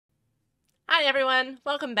Hi everyone,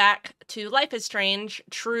 welcome back to Life is Strange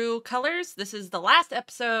True Colors. This is the last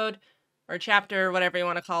episode, or chapter, whatever you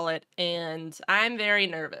want to call it, and I'm very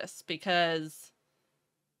nervous because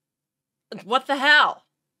what the hell?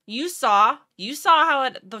 You saw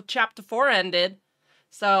how the chapter 4 ended,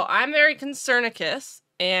 so I'm very concernicus,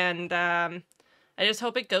 and I just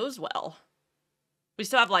hope it goes well. We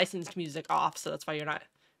still have licensed music off, so that's why you're not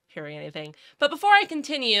hearing anything. But before I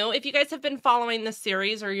continue, if you guys have been following this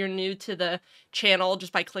series or you're new to the channel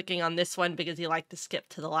just by clicking on this one because you like to skip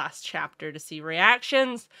to the last chapter to see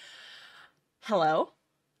reactions, hello,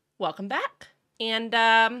 welcome back. And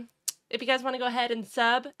if you guys want to go ahead and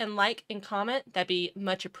sub and like and comment, that'd be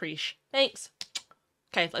much appreciated. Thanks.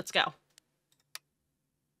 Okay, let's go.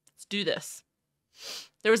 Let's do this.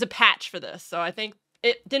 There was a patch for this, so I think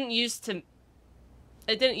it didn't used to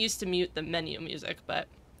mute the menu music, but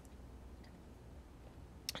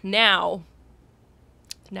now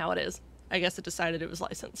it is. I guess it decided it was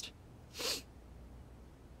licensed.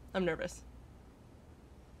 I'm nervous.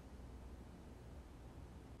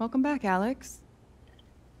 Welcome back, Alex.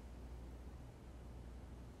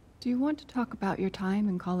 Do you want to talk about your time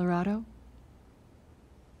in Colorado?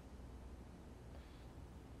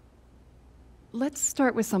 Let's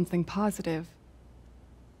start with something positive.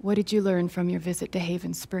 What did you learn from your visit to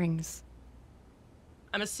Haven Springs?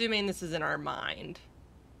 I'm assuming this is in our mind.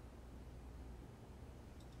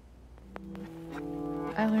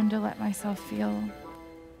 I learned to let myself feel,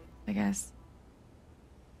 I guess.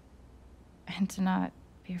 And to not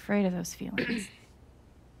be afraid of those feelings.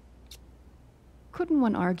 Couldn't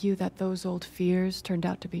one argue that those old fears turned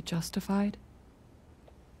out to be justified?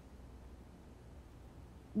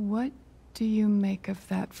 What do you make of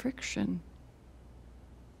that friction?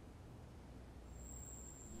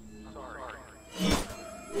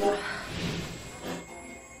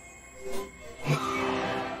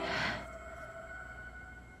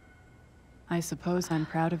 I suppose I'm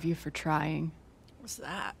proud of you for trying. What's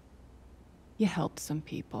that? You helped some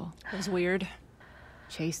people. That was weird.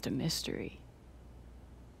 Chased a mystery.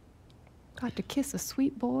 Got to kiss a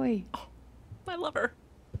sweet boy. Oh, I love her.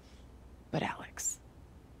 But Alex,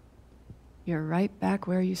 you're right back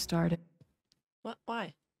where you started. What?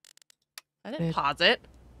 Why? I didn't pause it.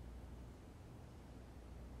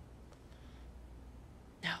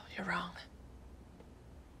 No, you're wrong.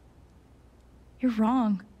 You're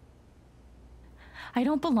wrong. I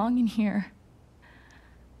don't belong in here.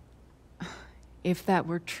 If that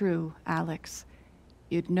were true, Alex,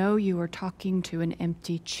 you'd know you were talking to an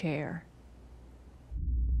empty chair.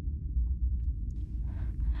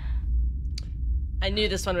 I knew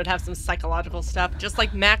this one would have some psychological stuff, just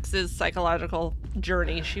like Max's psychological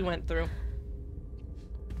journey she went through.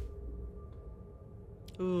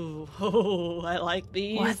 Ooh, I like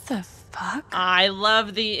these. What the fuck? I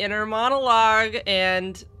love the inner monologue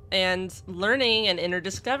and learning and inner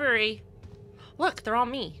discovery. Look, they're all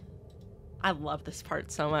me. I love this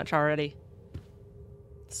part so much already.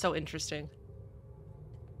 It's so interesting.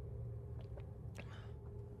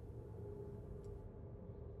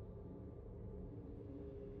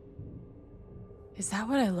 Is that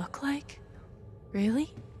what I look like?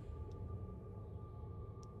 Really?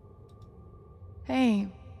 Hey,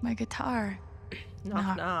 my guitar.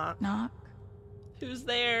 Knock, knock. Knock. Who's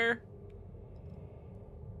there?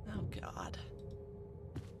 Oh, God.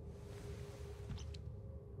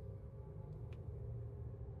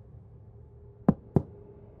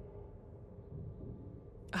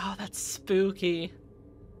 Oh, that's spooky.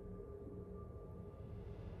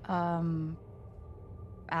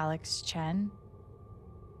 Alex Chen?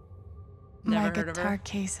 Never My heard of her. guitar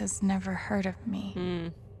case has never heard of me. Hmm.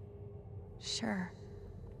 Sure.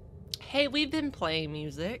 Hey, we've been playing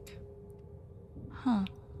music. Huh.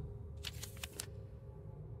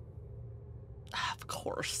 Of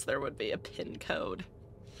course, there would be a pin code.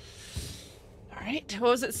 All right, what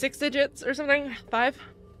was it? 6 digits or something? 5?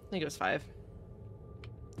 I think it was 5.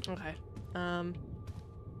 Okay.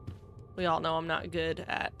 We all know I'm not good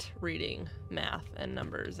at reading math and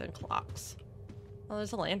numbers and clocks. Oh,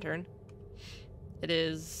 there's a lantern. It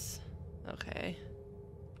is... okay.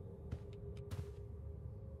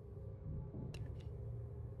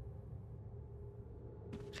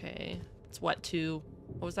 Okay. It's what,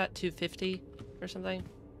 what was that, 250 or something?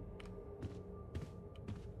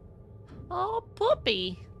 Oh,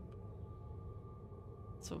 Puppy.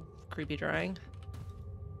 It's a creepy drawing.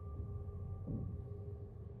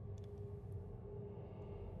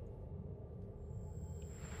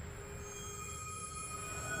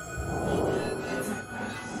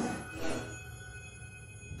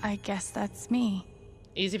 I guess that's me.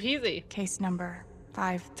 Easy peasy. Case number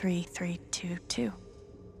 53322.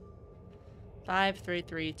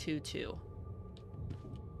 53322.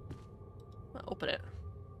 I'll open it.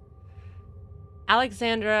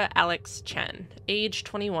 Alexandra Alex Chen, age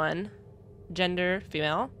 21, gender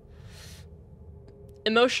female.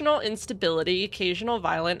 Emotional instability, occasional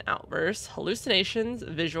violent outbursts, hallucinations,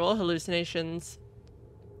 visual hallucinations.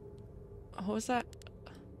 What was that?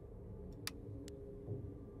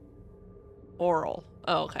 Oral.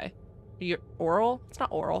 Oh, okay. Oral? It's not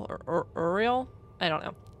oral. Or oral? I don't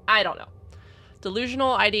know. I don't know.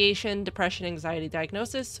 Delusional ideation, depression, anxiety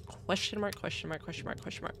diagnosis. Question mark, question mark, question mark,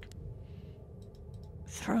 question mark.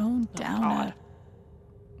 Thrown down a...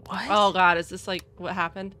 What? Oh god, is this like what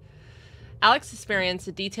happened? Alex experienced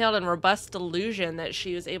a detailed and robust delusion that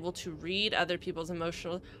she was able to read other people's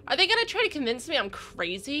emotional... Are they gonna try to convince me I'm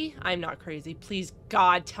crazy? I'm not crazy. Please,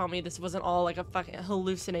 God, tell me this wasn't all like a fucking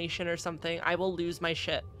hallucination or something. I will lose my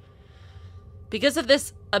shit. Because of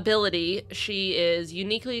this ability, she is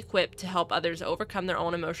uniquely equipped to help others overcome their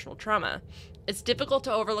own emotional trauma. It's difficult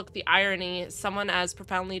to overlook the irony, someone as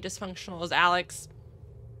profoundly dysfunctional as Alex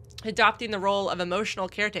adopting the role of emotional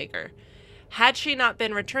caretaker. Had she not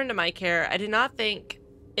been returned to my care, I do not think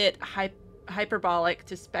it hyperbolic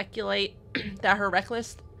to speculate that her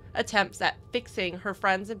reckless attempts at fixing her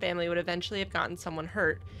friends and family would eventually have gotten someone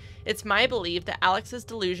hurt. It's my belief that Alex's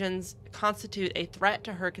delusions constitute a threat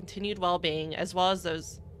to her continued well-being as well as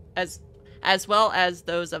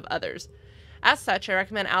those of others. As such, I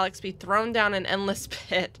recommend Alex be thrown down an endless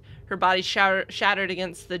pit, her body shattered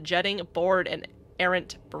against the jutting board and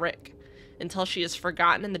errant brick, until she is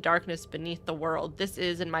forgotten in the darkness beneath the world. This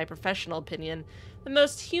is, in my professional opinion, the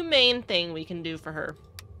most humane thing we can do for her.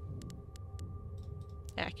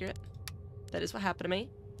 Accurate. That is what happened to me.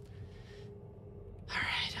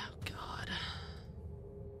 Alright, oh god.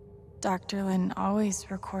 Dr. Lin always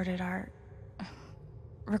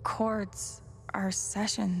records our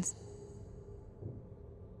sessions.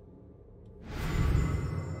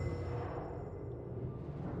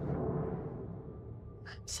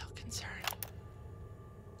 I'm so concerned.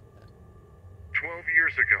 12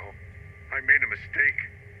 years ago, I made a mistake.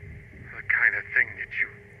 The kind of thing that you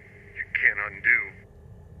can't undo.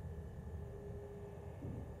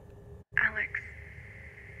 Alex,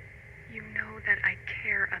 you know that I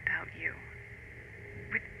care about you.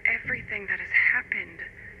 With everything that has happened,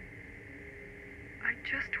 I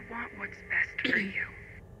just want what's best for you.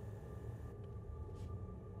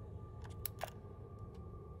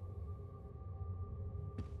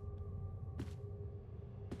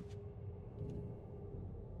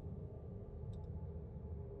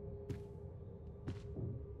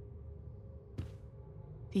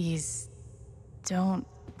 These don't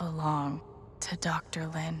belong to Dr.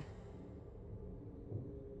 Lin.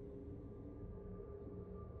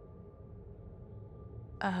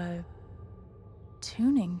 A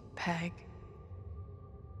tuning peg.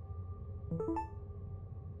 Oh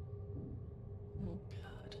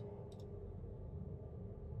god.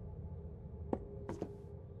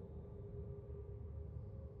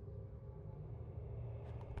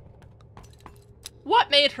 What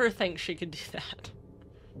made her think she could do that?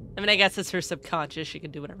 I mean, I guess it's her subconscious. She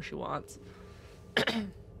can do whatever she wants.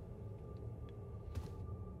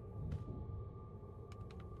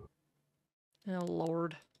 Oh,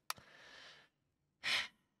 Lord.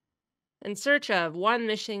 In search of one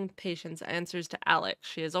missing patient's answers to Alex.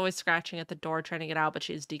 She is always scratching at the door trying to get out, but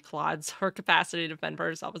she is declawed, so her capacity to defend for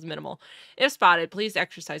herself is minimal. If spotted, please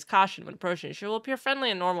exercise caution when approaching. She will appear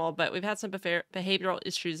friendly and normal, but we've had some behavioral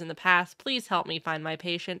issues in the past. Please help me find my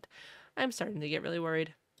patient. I'm starting to get really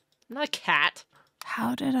worried. I'm not a cat.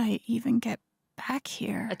 How did I even get back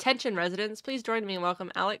here? Attention, residents. Please join me in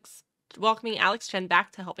welcoming Alex Chen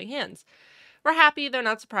back to Helping Hands. We're happy, though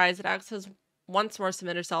not surprised, that Alex has once more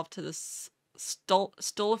submitted herself to the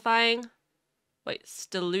stultifying,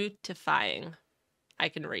 I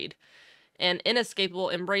can read, an inescapable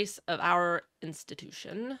embrace of our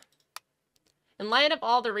institution. In light of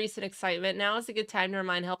all the recent excitement, now is a good time to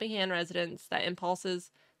remind Helping Hand residents that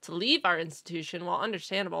impulses to leave our institution, while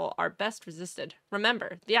understandable, are best resisted.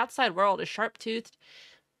 Remember, the outside world is sharp-toothed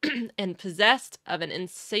and possessed of an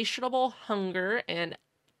insatiable hunger, and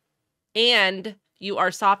you are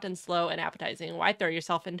soft and slow and appetizing. Why throw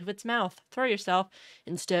yourself into its mouth? Throw yourself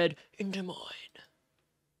instead into mine.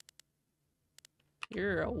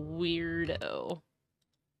 You're a weirdo.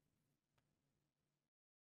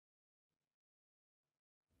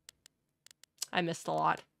 I missed a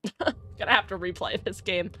lot. Gonna have to replay this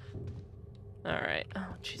game. Alright.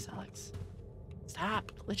 Oh, jeez, Alex.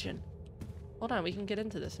 Stop glitching. Hold on, we can get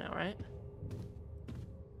into this now, right?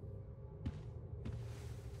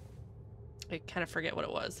 I kind of forget what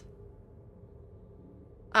it was.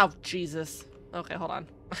 Oh, Jesus. Okay, hold on.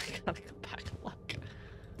 I gotta go back and look.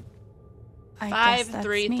 I guess that's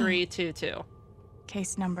me. 53322.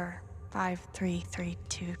 Case number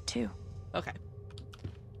 53322. Okay.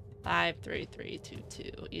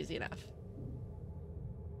 53322. Easy enough.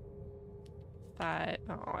 Oh,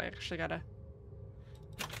 I actually gotta.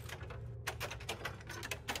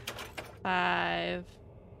 5.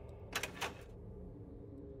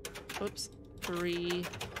 Oops. 3.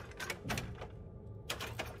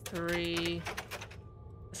 3.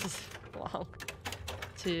 This is long.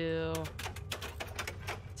 2.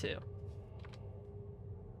 2.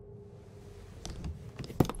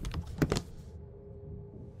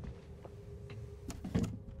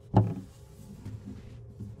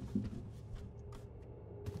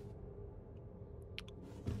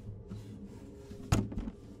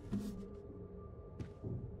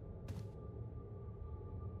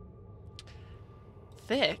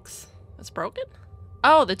 Fix? It's broken?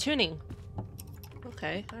 Oh, the tuning.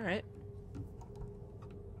 Okay, alright.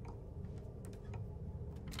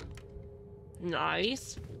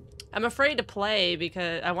 Nice. I'm afraid to play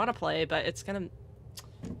because I want to play, but it's gonna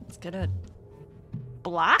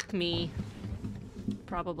block me.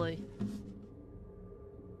 Probably.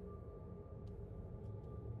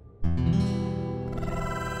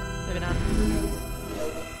 Maybe not.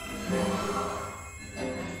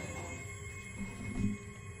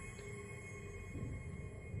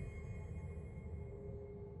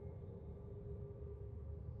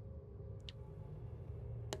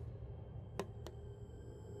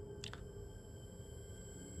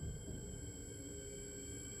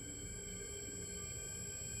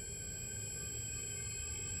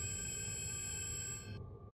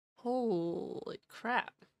 Holy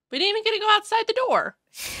crap. We didn't even get to go outside the door.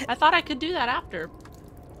 I thought I could do that after.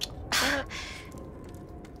 Damn it.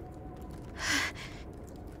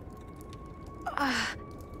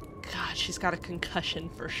 God, she's got a concussion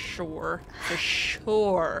for sure. For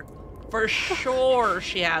sure. For sure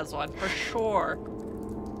she has one. For sure.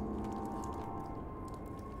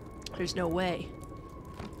 There's no way.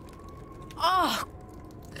 Oh!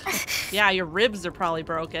 Yeah, your ribs are probably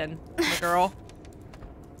broken, my girl.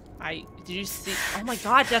 Did you see? Oh my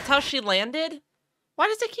god, that's how she landed? Why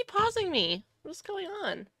does it keep pausing me? What's going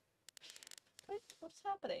on? What's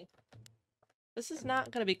happening? This is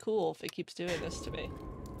not gonna be cool if it keeps doing this to me.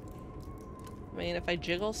 I mean, if I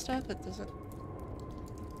jiggle stuff, it doesn't...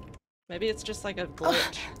 Maybe it's just like a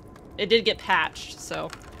glitch. It did get patched,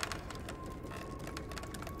 so...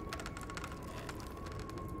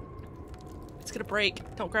 It's gonna break.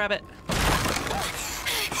 Don't grab it.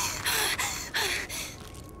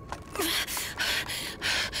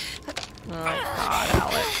 Oh god,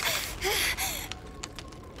 Alex.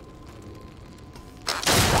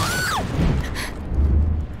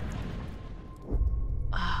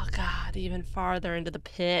 Oh god, even farther into the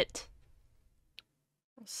pit.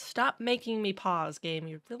 Stop making me pause, game.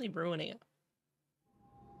 You're really ruining it.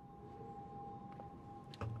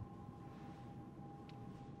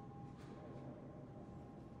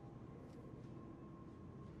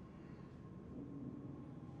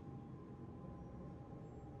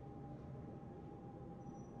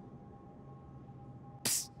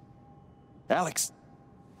 Alex.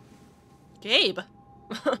 Gabe.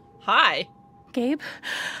 Hi. Gabe?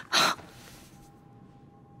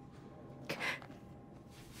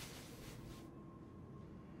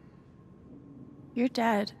 You're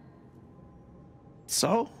dead.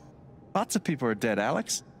 So? Lots of people are dead,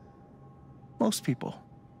 Alex. Most people.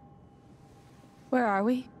 Where are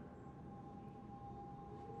we?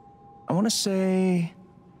 I want to say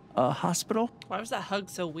a hospital. Why was that hug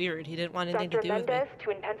so weird? He didn't want anything to Dr. do with me. Mendez to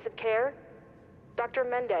intensive care? Dr.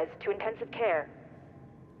 Mendez to intensive care.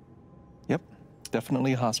 Yep,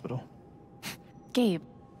 definitely a hospital. Gabe.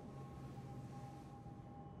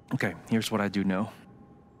 Okay, here's what I do know.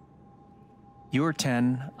 You are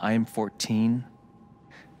 10, I am 14.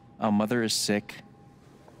 Our mother is sick.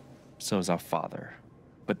 So is our father.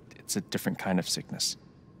 But it's a different kind of sickness.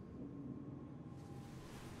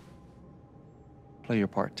 Play your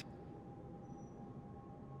part.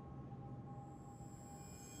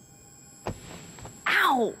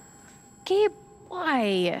 Ow! Gabe,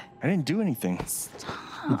 why? I didn't do anything.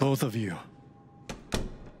 Stop. Both of you,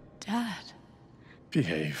 Dad.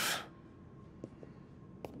 behave.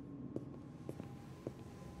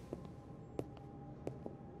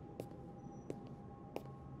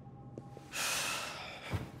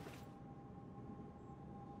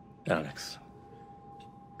 Alex,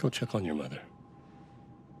 go check on your mother.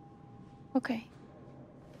 Okay.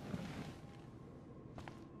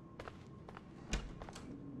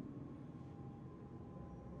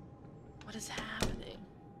 What is happening?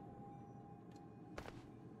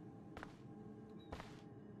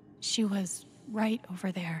 She was right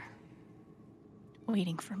over there,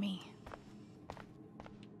 waiting for me.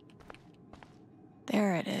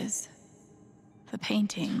 There it is. The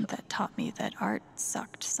painting that taught me that art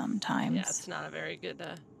sucked sometimes. Yeah, it's not a very good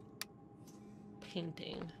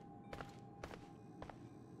painting.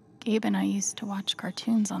 Gabe and I used to watch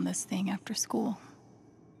cartoons on this thing after school.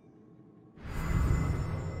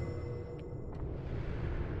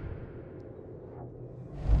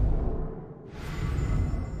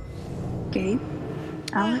 Gabe?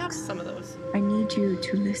 I have Alex? some of those. I need you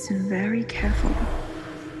to listen very carefully.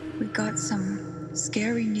 We got some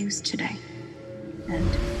scary news today, and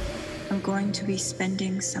I'm going to be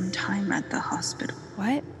spending some time at the hospital.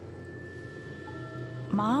 What?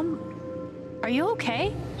 Mom? Are you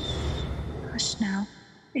okay? Hush now.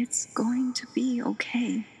 It's going to be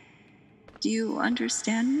okay. Do you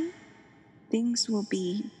understand me? Things will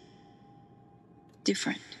be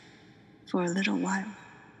different for a little while,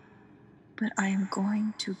 but I am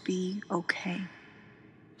going to be okay.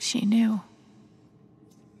 She knew.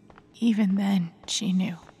 Even then, she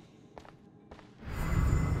knew.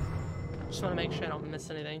 Just want to make sure I don't miss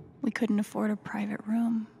anything. We couldn't afford a private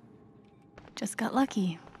room. Just got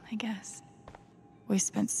lucky, I guess. We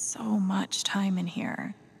spent so much time in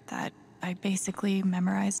here that I basically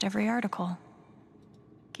memorized every article.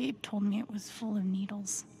 Gabe told me it was full of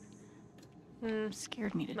needles.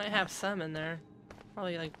 Scared me to Might death. have some in there.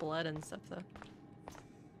 Probably like blood and stuff though.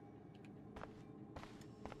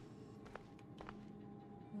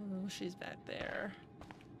 Oh, she's back there.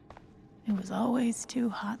 It was always too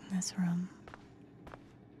hot in this room.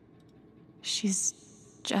 She's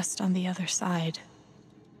just on the other side.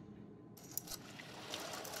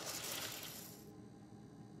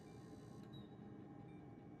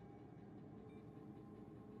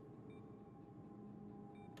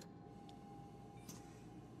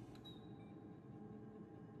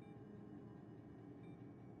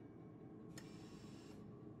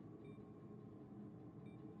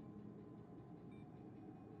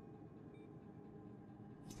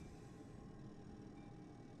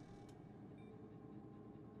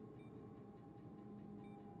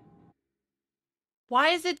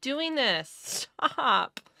 Why is it doing this?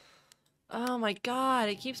 Stop. Oh my god,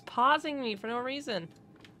 it keeps pausing me for no reason.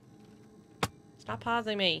 Stop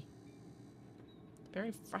pausing me. It's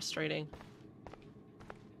very frustrating.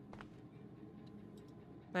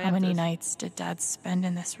 How many nights did Dad spend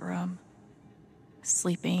in this room?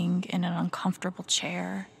 Sleeping in an uncomfortable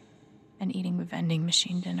chair and eating vending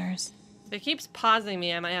machine dinners. If it keeps pausing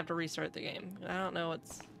me, I might have to restart the game. I don't know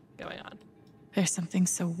what's going on. There's something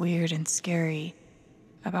so weird and scary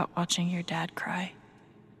about watching your dad cry.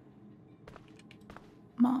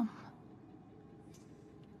 Mom.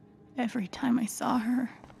 Every time I saw her,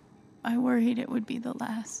 I worried it would be the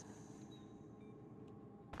last.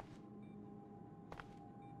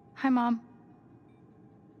 Hi, Mom.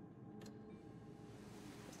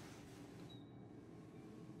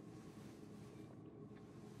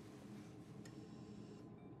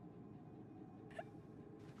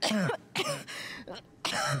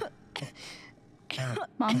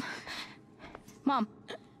 Mom. Mom.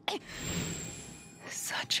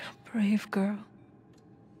 Such a brave girl.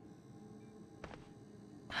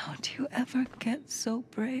 How do you ever get so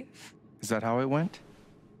brave? Is that how it went?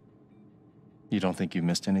 You don't think you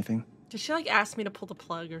missed anything? Did she like ask me to pull the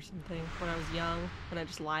plug or something when I was young? When I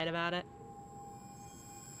just lied about it?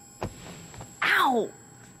 Ow!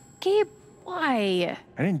 Gabe, why?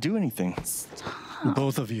 I didn't do anything. Stop.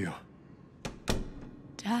 Both of you,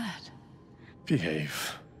 Dad.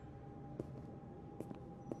 behave.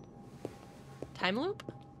 Time loop?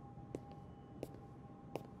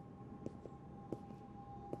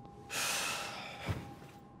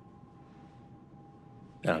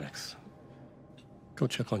 Alex, go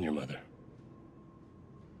check on your mother.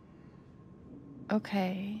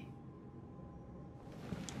 Okay.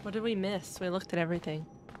 What did we miss? We looked at everything.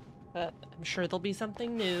 But I'm sure there'll be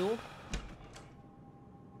something new.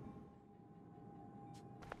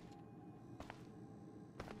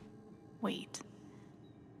 Wait.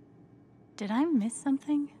 Did I miss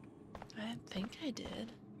something? I think I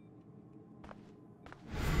did.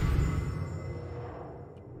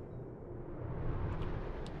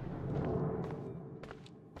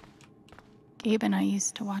 Gabe and I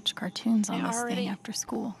used to watch cartoons on They this already- thing after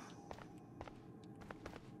school.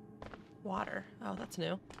 Water. Oh, that's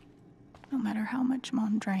new. No matter how much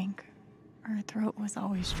Mom drank, her throat was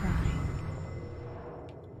always dry.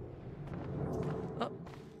 Oh.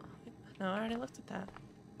 No, I already looked at that.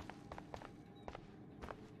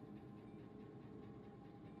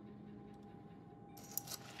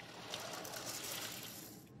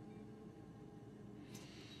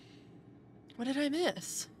 What did I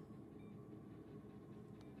miss?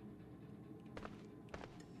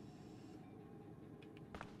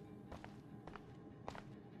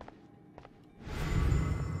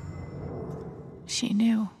 She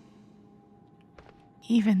knew.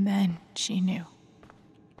 Even then, she knew.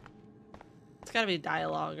 It's gotta be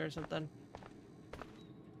dialogue or something.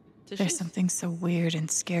 There's something so weird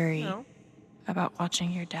and scary No. about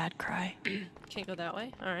watching your dad cry. Can't go that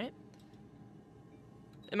way. All right.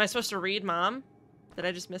 Am I supposed to read Mom? Did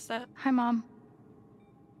I just miss that? Hi, Mom.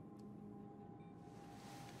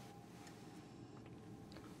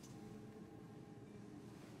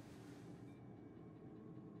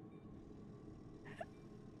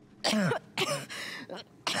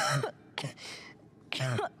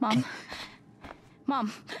 Mom.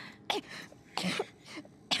 Mom.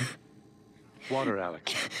 Water,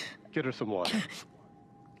 Alex. Get her some water.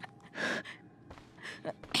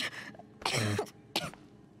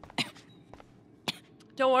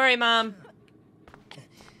 Don't worry, Mom.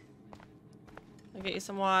 I'll get you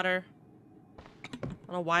some water. I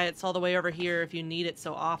don't know why it's all the way over here. If you need it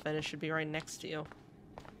so often, it should be right next to you.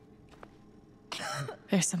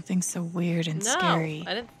 There's something so weird and No, scary.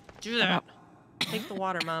 I didn't do that. Take the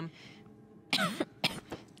water, Mom.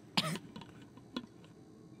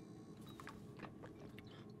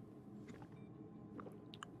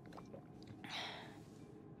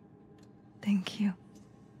 Thank you.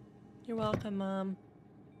 You're welcome, Mom.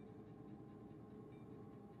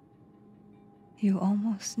 You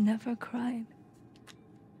almost never cried,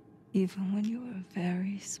 even when you were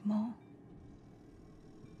very small.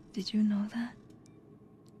 Did you know that?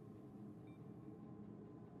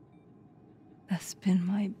 That's been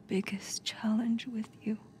my biggest challenge with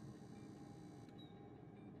you.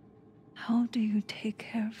 How do you take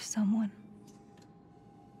care of someone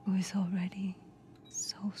who is already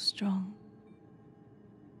so strong?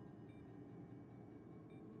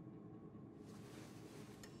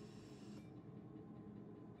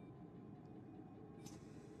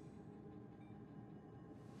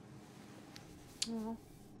 Oh,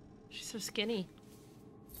 she's so skinny.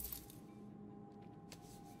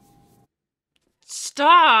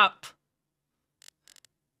 Stop!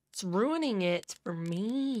 It's ruining it for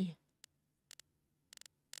me.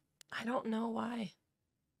 I don't know why.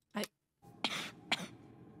 I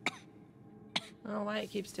don't know why it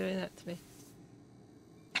keeps doing that to me.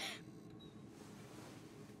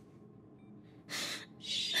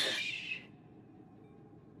 Shh.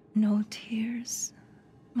 No tears,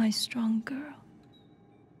 my strong girl.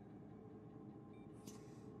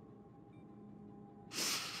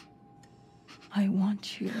 I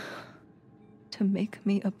want you to make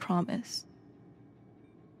me a promise.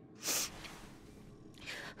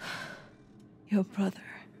 Your brother,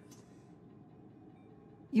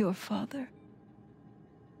 your father,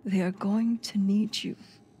 they are going to need you.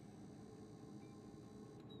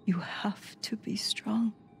 You have to be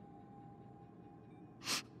strong.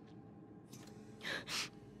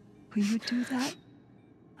 Will you do that,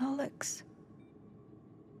 Alex?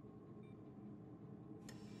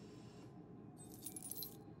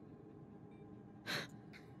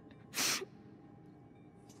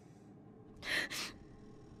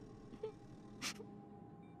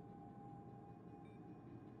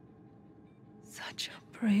 Such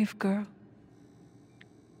a brave girl.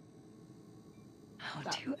 How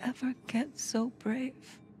do you ever get so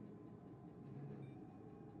brave?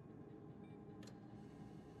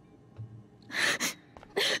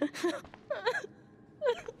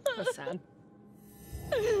 That's sad.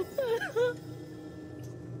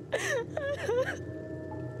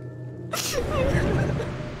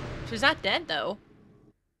 She's not dead, though.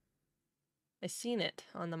 I seen it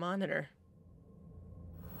on the monitor.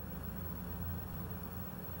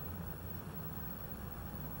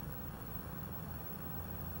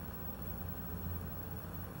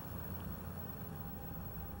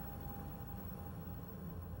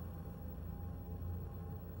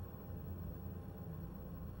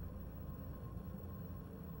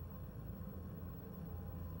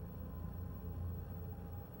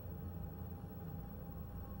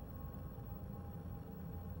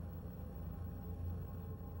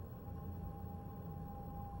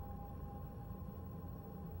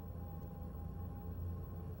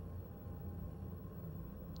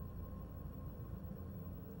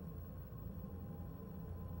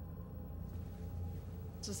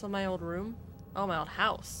 Is this in my old room? Oh, my old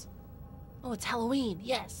house. Oh, it's Halloween.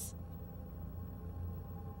 Yes.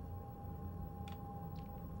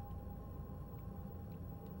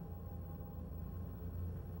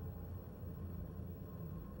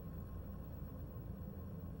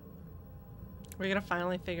 We're gonna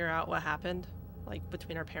finally figure out what happened, like,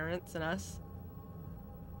 between our parents and us.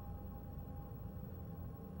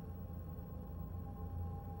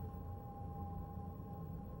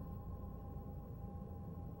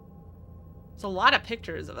 It's a lot of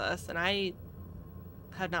pictures of us, and I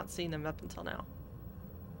had not seen them up until now.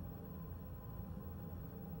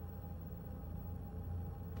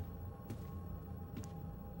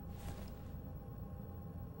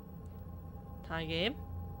 Hi, Gabe.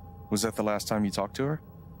 Was that the last time you talked to her?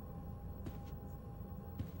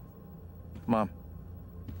 Mom.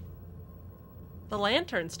 The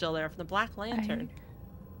lantern's still there from the Black Lantern.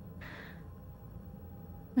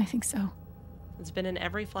 I think so. It's been in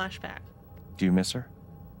every flashback. Do you miss her?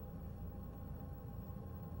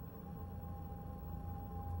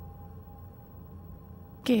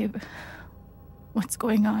 Gabe, what's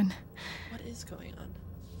going on? What is going on?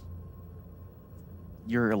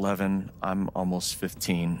 You're 11, I'm almost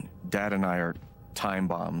 15. Dad and I are time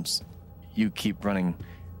bombs. You keep running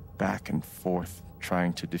back and forth,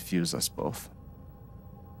 trying to defuse us both.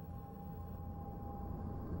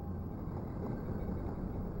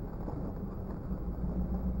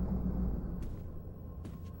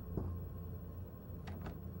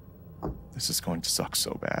 This is going to suck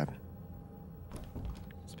so bad.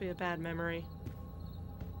 Must be a bad memory.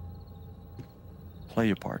 Play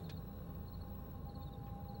your part.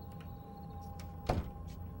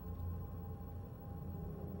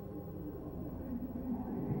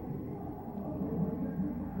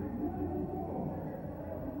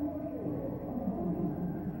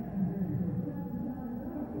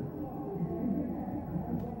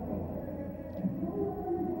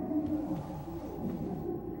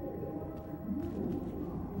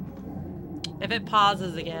 If it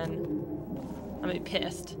pauses again, I'm gonna be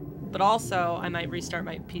pissed. But also, I might restart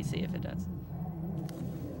my PC if it does.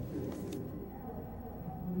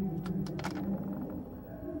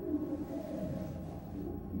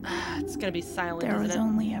 It's gonna be silent, There isn't was it?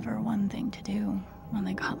 only ever one thing to do when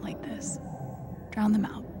they got like this. Drown them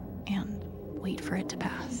out and wait for it to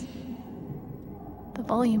pass. The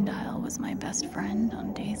volume dial was my best friend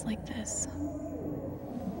on days like this.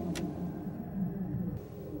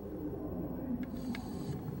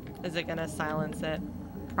 Is it gonna silence it?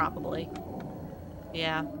 Probably.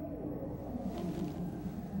 Yeah.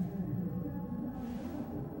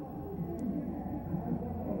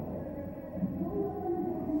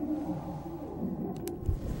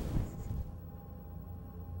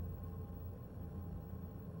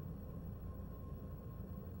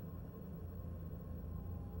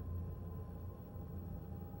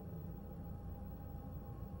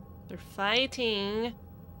 They're fighting.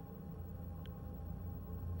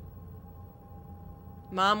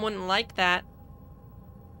 Mom wouldn't like that.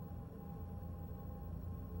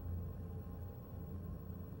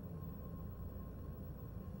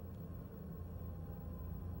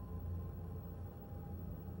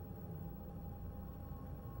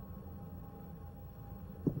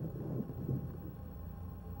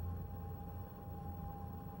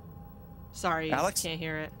 Sorry, you Alex? can't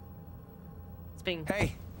hear it. It's being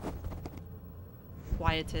Hey!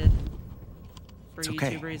 quieted for It's YouTube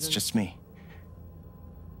okay, reasons. it's just me.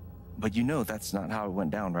 But you know that's not how it went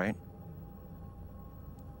down, right?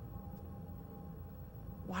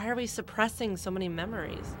 Why are we suppressing so many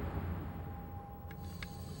memories?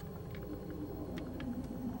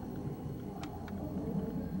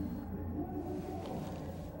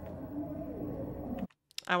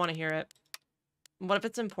 I want to hear it. What if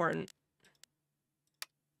it's important?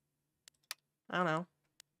 I don't know.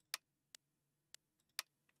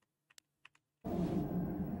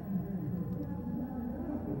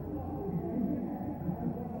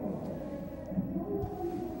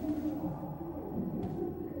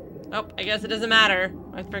 Oh, I guess it doesn't matter.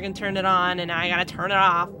 I friggin' turned it on and now I gotta turn it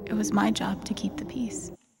off. It was my job to keep the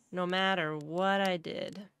peace. No matter what I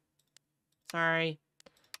did. Sorry.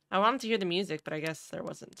 I wanted to hear the music, but I guess there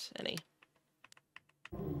wasn't any.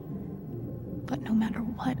 But no matter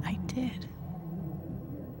what I did,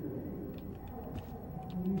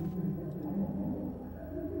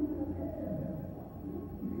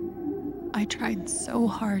 I tried so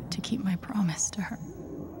hard to keep my promise to her.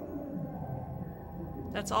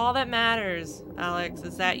 That's all that matters, Alex,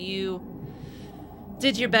 is that you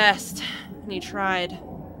did your best and you tried.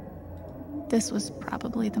 This was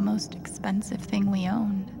probably the most expensive thing we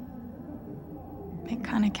owned. It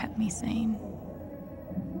kind of kept me sane.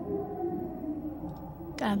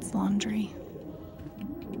 Dad's laundry.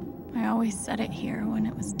 I always set it here when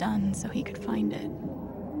it was done so he could find it.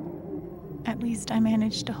 At least I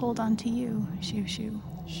managed to hold on to you, Shoo Shoo.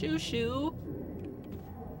 Shoo Shoo.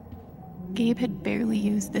 Gabe had barely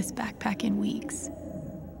used this backpack in weeks.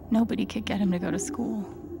 Nobody could get him to go to school.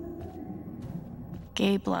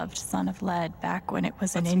 Gabe loved Son of Lead back when it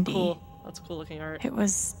was an indie. Cool. That's cool looking art. It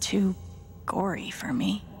was too gory for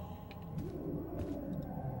me.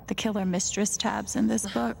 The killer mistress tabs in this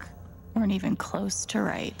book weren't even close to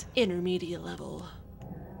right. Intermediate level.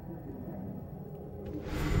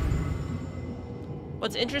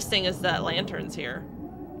 What's interesting is that lantern's here.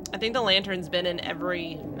 I think the lantern's been in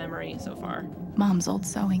every memory so far. Mom's old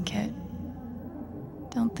sewing kit.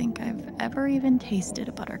 Don't think I've ever even tasted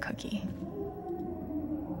a butter cookie.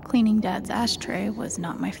 Cleaning Dad's ashtray was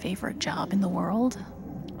not my favorite job in the world.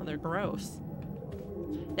 Oh, they're gross.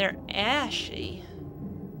 They're ashy.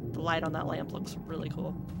 The light on that lamp looks really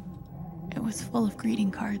cool. It was full of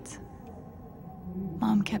greeting cards.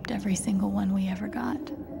 Mom kept every single one we ever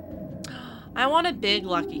got. I want a big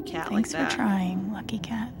lucky cat Thanks like that. for trying, Lucky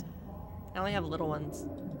Cat. I only have little ones.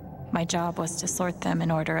 My job was to sort them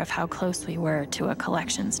in order of how close we were to a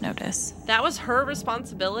collections notice. That was her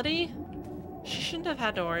responsibility? She shouldn't have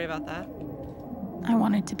had to worry about that. I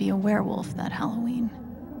wanted to be a werewolf that Halloween.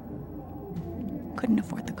 Couldn't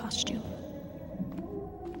afford the costume.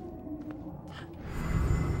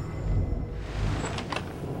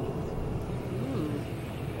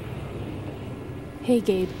 Hey,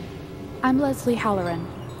 Gabe. I'm Leslie Halloran.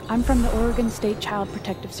 I'm from the Oregon State Child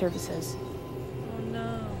Protective Services. Oh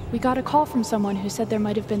no. We got a call from someone who said there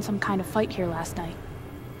might have been some kind of fight here last night.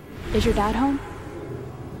 Is your dad home?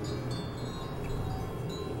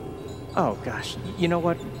 Oh, gosh. You know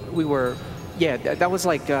what? We were... Yeah, that was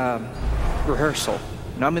like rehearsal.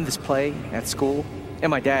 And I'm in this play at school.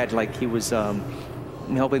 And my dad, like, he was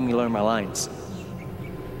helping me learn my lines.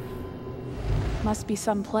 Must be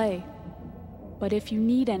some play. But if you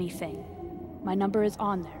need anything, my number is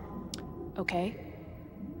on there. Okay?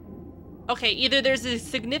 Okay, either there's a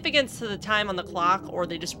significance to the time on the clock or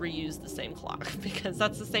they just reuse the same clock because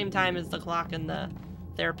that's the same time as the clock in the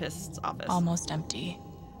therapist's office. Almost empty.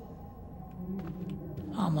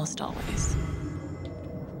 Almost always.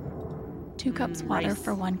 2 cups water rice.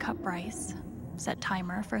 for 1 cup rice. Set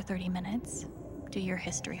timer for 30 minutes. Do your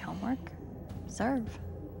history homework. Serve.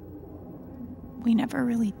 We never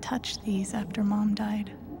really touched these after Mom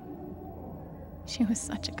died. She was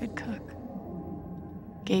such a good cook.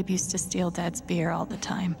 Gabe used to steal Dad's beer all the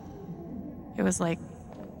time. It was like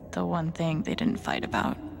the one thing they didn't fight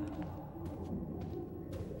about.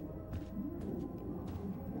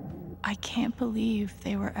 I can't believe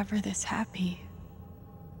they were ever this happy.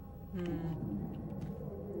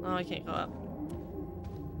 Oh, I can't go up.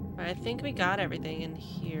 I think we got everything in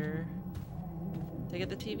here. Did I get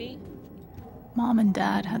the TV? Mom and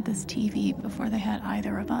Dad had this TV before they had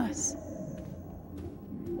either of us.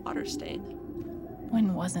 Water stain.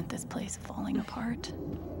 When wasn't this place falling apart?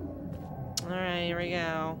 Alright, here we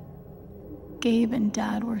go. Gabe and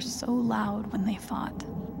Dad were so loud when they fought.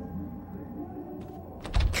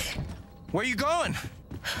 Where you going?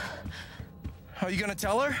 Are you gonna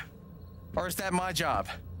tell her? Or is that my job?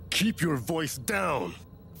 Keep your voice down.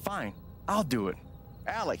 Fine, I'll do it.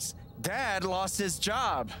 Alex, Dad lost his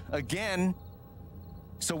job again.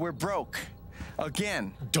 So we're broke.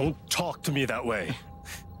 Again. Don't talk to me that way.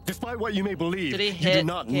 Despite what you may believe, Did he you hit do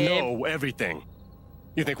not Gabe? know everything.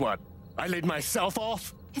 You think what? I laid myself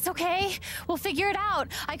off? It's okay. We'll figure it out.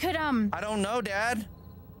 I could, I don't know, Dad.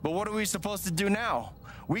 But what are we supposed to do now?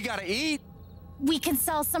 We gotta eat. we can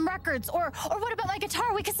sell some records. Or what about my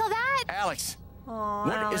guitar? We could sell that. Alex, Aw,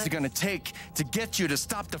 what Alex. is it gonna take to get you to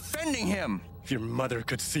stop defending him? If your mother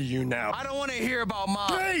could see you now. I don't want to hear about Mom.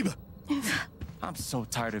 Babe! I'm so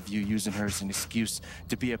tired of you using her as an excuse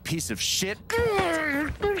to be a piece of shit.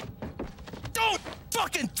 Don't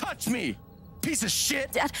fucking touch me, piece of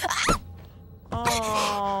shit. Dad.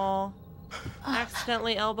 Oh,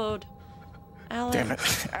 accidentally elbowed Alex. Damn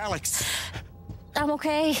it, Alex. I'm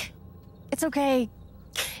okay. It's okay.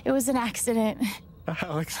 It was an accident.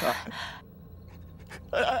 Alex,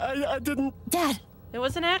 I didn't... Dad. It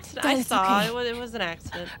was an accident. Dad, I it's saw okay. it was an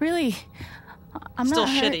accident. Really? I'm Still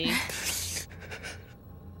not hurt. shitty.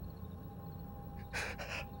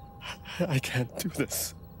 I can't do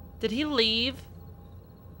this. Did he leave?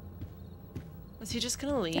 Is he just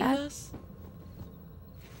gonna leave Dad? us?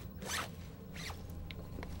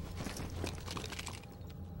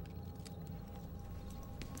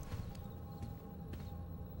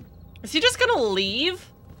 Is he just gonna leave?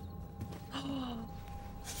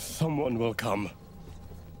 Someone will come.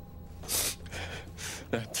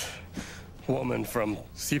 That woman from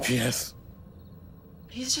CPS.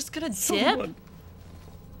 He's just gonna dip? Someone.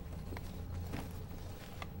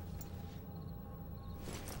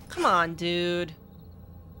 Come on, dude.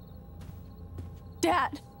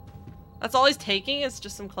 Dad. That's all he's taking is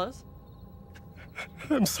just some clothes?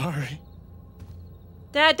 I'm sorry.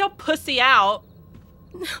 Dad, don't pussy out.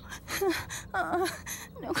 No.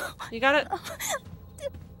 You gotta...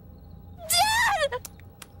 Dad!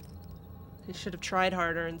 You should have tried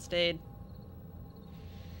harder and stayed.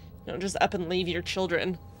 Don't just up and leave your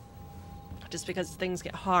children just because things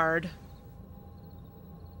get hard.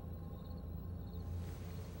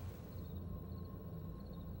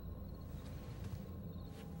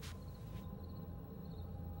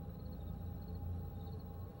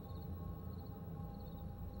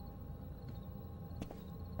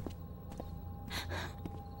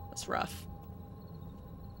 That's rough.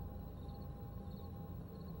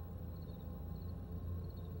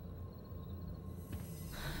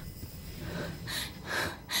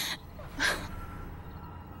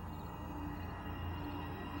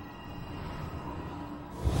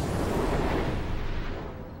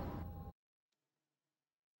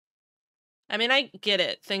 I mean, I get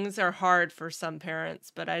it. Things are hard for some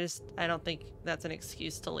parents, but I don't think that's an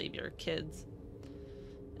excuse to leave your kids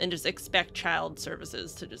and just expect child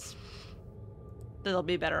services to they'll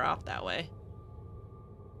be better off that way.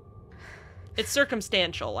 It's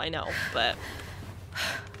circumstantial, I know, but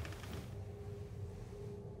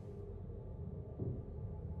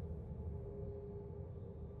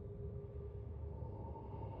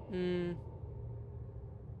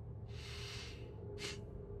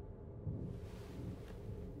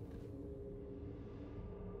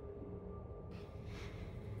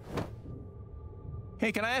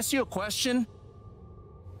Hey, can I ask you a question?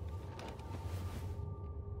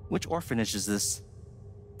 Which orphanage is this?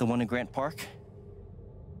 The one in Grant Park?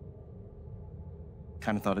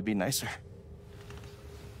 Kind of thought it'd be nicer.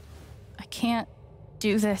 I can't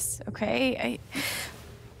do this, okay?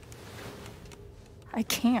 I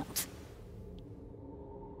can't.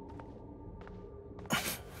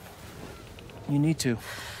 You need to.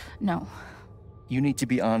 No. You need to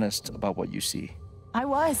be honest about what you see. I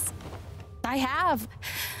was. I have.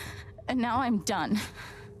 And now I'm done.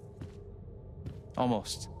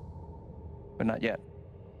 Almost. But not yet.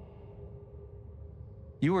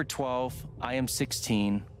 You were 12, I am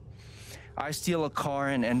 16. I steal a car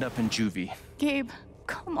and end up in juvie. Gabe,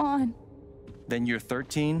 come on. Then you're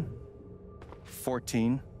 13,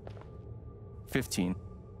 14, 15.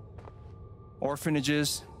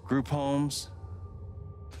 Orphanages, group homes,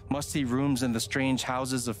 musty rooms in the strange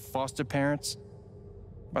houses of foster parents.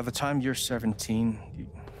 By the time you're 17,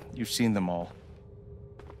 you've seen them all.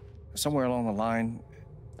 Somewhere along the line,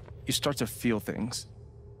 you start to feel things.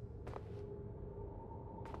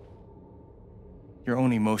 Your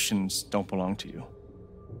own emotions don't belong to you.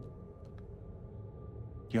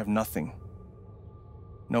 You have nothing.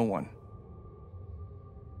 No one.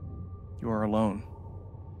 You are alone.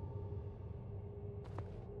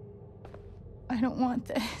 I don't want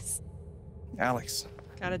this. Alex.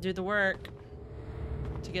 gotta do the work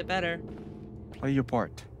to get better. Play your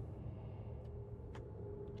part.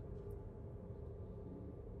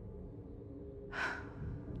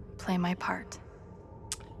 Play my part.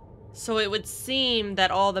 So it would seem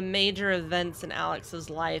that all the major events in Alex's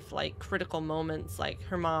life, like critical moments, like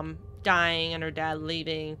her mom dying and her dad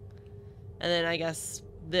leaving, and then I guess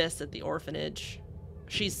this at the orphanage,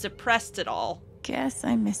 she's suppressed it all. Guess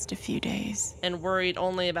I missed a few days. And worried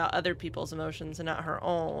only about other people's emotions and not her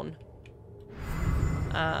own.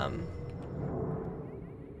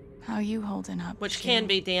 How you holding up? Which Sue? can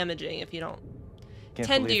be damaging if you don't Can't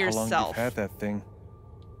tend to believe how long yourself. you've had that thing.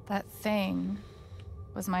 That thing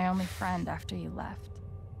was my only friend after you left.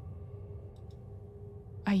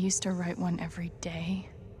 I used to write one every day.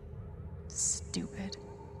 Stupid.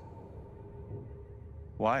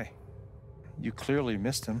 Why? You clearly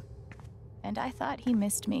missed him. And I thought he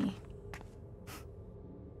missed me.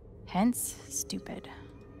 Hence, stupid.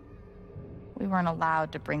 We weren't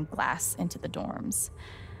allowed to bring glass into the dorms,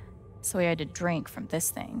 so we had to drink from this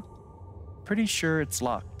thing. Pretty sure it's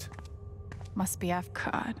locked. Must be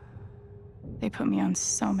God. They put me on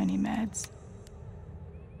so many meds.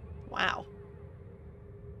 Wow.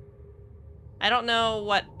 I don't know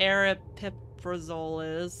what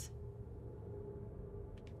aripiprazole is,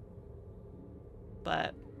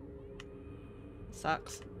 but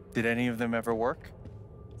sucks. Did any of them ever work?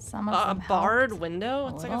 Some of A them barred helped. window?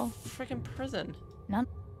 A It's like little. a freaking prison. None.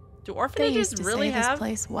 Do They orphanages used to really say have this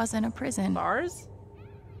place wasn't a prison. bars?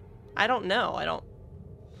 I don't know.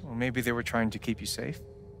 Well, maybe they were trying to keep you safe.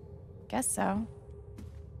 Guess so.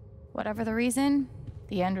 Whatever the reason,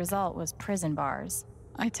 the end result was prison bars.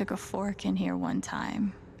 I took a fork in here one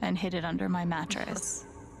time and hid it under my mattress.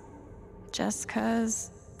 Just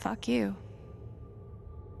 'cause, fuck you.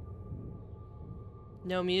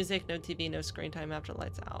 No music, no TV, no screen time after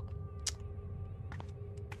lights out.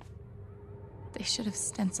 They should have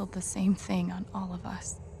stenciled the same thing on all of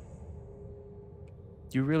us.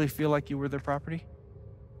 You really feel like you were their property?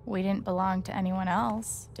 We didn't belong to anyone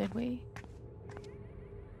else, did we?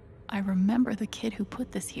 I remember the kid who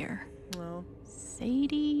put this here. No.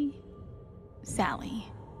 Sadie? Sally.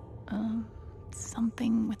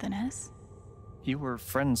 Something with an S? You were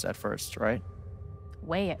friends at first, right?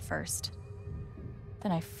 Way at first.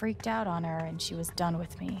 Then I freaked out on her and she was done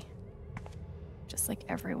with me. Just like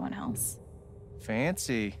everyone else.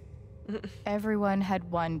 Fancy. Everyone had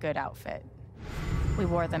one good outfit. We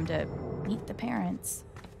wore them to meet the parents.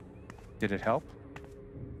 Did it help?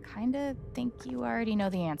 Kinda think you already know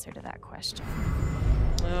the answer to that question.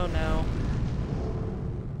 Oh no.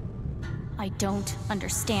 I don't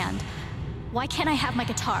understand. Why can't I have my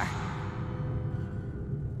guitar?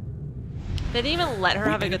 They didn't even let her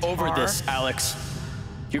have a We've guitar. been over this, Alex.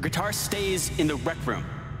 Your guitar stays in the rec room.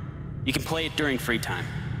 You can play it during free time.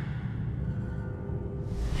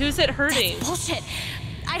 Who's it hurting? That's bullshit.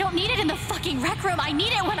 I don't need it in the fucking rec room. I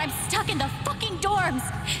need it when I'm stuck in the fucking dorms.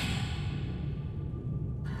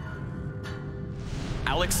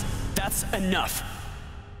 Alex, that's enough.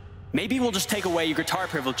 Maybe we'll just take away your guitar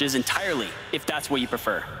privileges entirely, if that's what you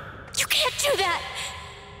prefer. You can't do that!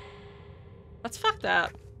 That's fucked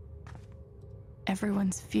up.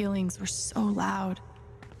 Everyone's feelings were so loud.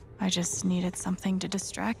 I just needed something to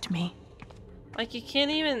distract me. Like, you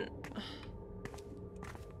can't even...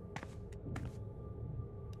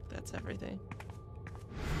 That's everything.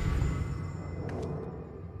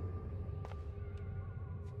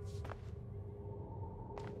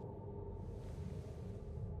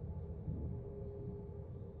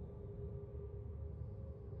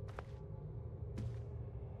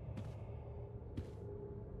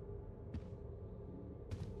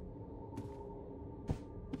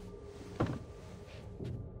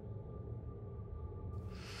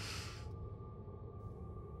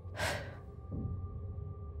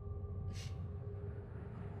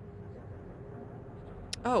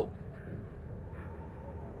 Oh.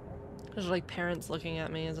 There's like parents looking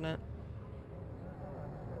at me, isn't it?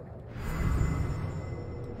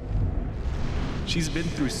 She's been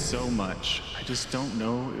through so much. I just don't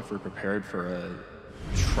know if we're prepared for a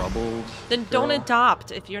troubled Then girl. don't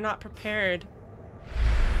adopt if you're not prepared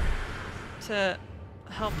to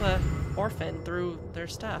help a orphan through their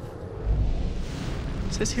stuff.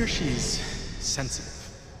 It says here she's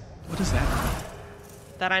sensitive. What does that mean?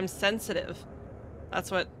 That I'm sensitive. That's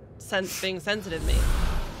what being sensitive means.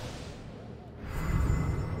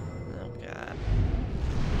 Oh god.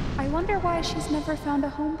 I wonder why she's never found a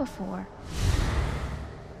home before.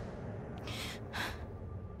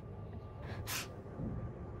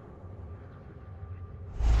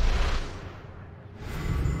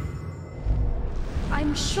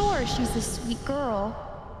 I'm sure she's a sweet girl,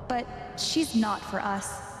 but she's not for us.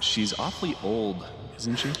 She's awfully old,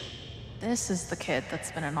 isn't she? This is the kid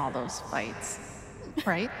that's been in all those fights,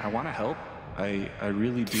 right? I want to help. I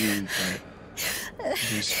really do, but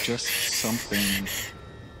there's just something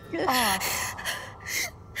Off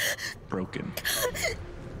broken.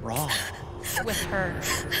 Wrong. With her.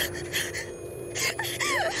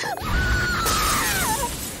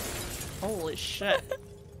 Holy shit.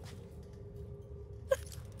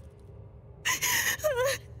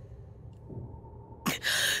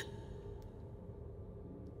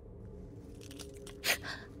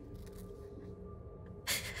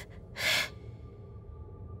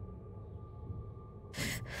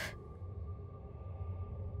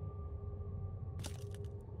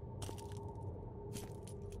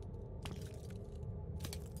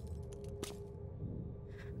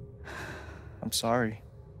 I'm sorry.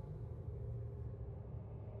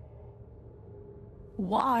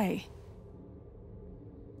 Why?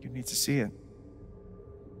 You need to see it.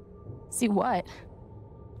 See what?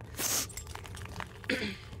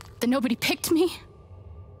 That nobody picked me?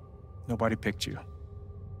 Nobody picked you.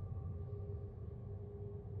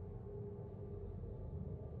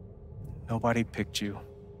 Nobody picked you.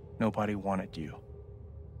 Nobody wanted you.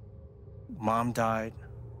 Mom died.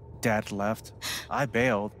 Dad left. I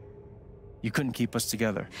bailed. You couldn't keep us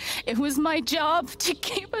together. It was my job to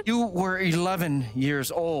keep us. You were 11 years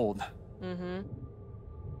old. Mm-hmm.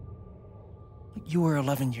 You were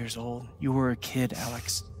 11 years old. You were a kid,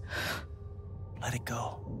 Alex. Let it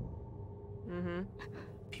go. Mm-hmm.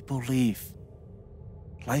 People leave.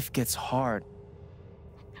 Life gets hard.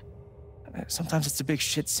 Sometimes it's a big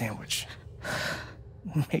shit sandwich.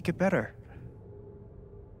 Make it better.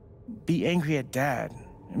 Be angry at Dad.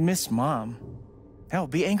 Miss Mom. Hell,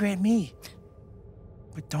 be angry at me.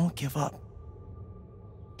 But don't give up.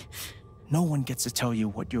 No one gets to tell you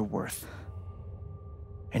what you're worth.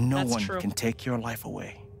 And no That's one true. can take your life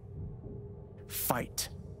away. Fight.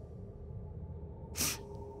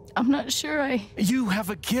 I'm not sure I... You have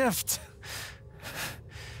a gift.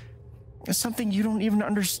 It's something you don't even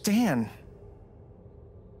understand.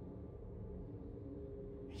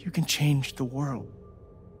 You can change the world.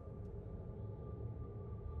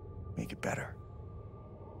 Make it better.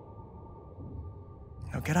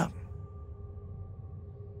 Now get up.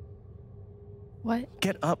 What?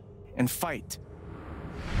 Get up and fight.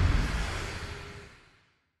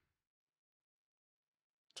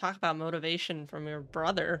 Talk about motivation from your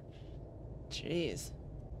brother. Jeez.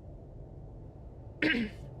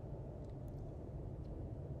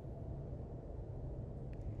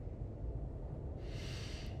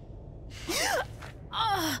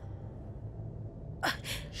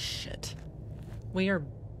 Shit. We are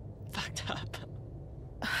fucked up.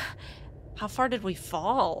 How far did we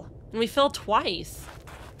fall? And we fell twice.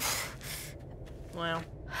 Wow.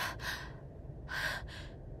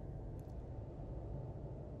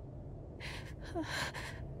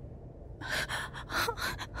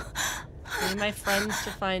 I need my friends to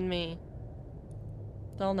find me.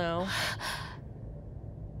 They'll know.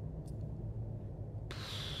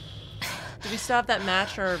 Did we still have that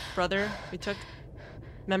match our brother we took?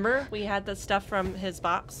 Remember? We had the stuff from his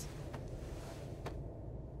box.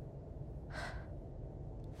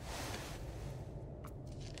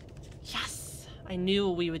 Yes! I knew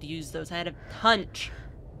we would use those. I had a hunch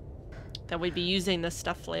that we'd be using this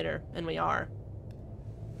stuff later, and we are.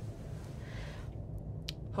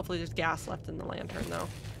 Hopefully there's gas left in the lantern, though.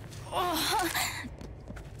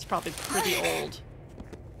 It's probably pretty old.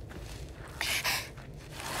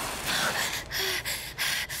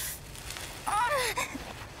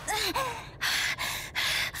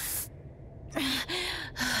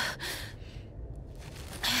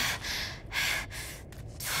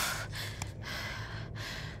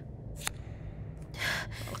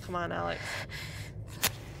 Oh, come on, Alex.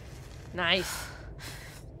 Nice.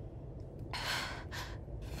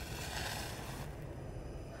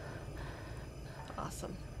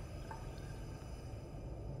 Awesome.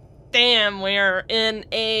 Damn, we're in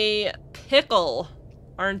a pickle,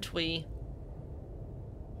 aren't we?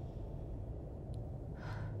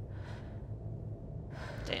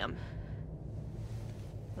 Damn.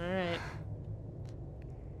 Alright.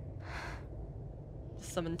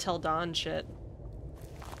 Some Until Dawn shit.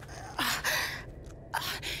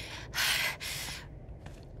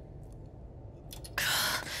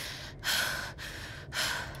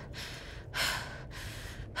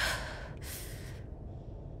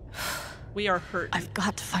 We are hurt. I've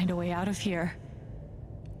got to find a way out of here.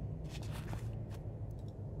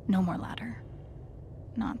 No more ladder.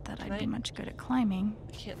 Not that I'd be much good at climbing.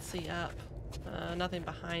 I can't see up. Nothing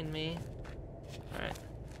behind me. Alright.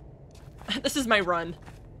 This is my run.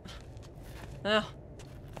 Oh.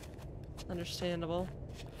 Understandable.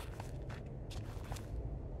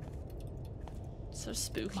 So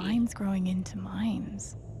spooky. Mines growing into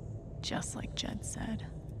mines. Just like Jed said.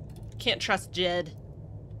 Can't trust Jed.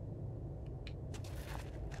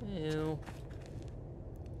 Ew.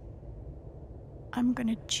 I'm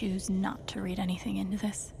gonna choose not to read anything into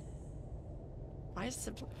this. Why is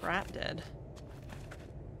the rat dead?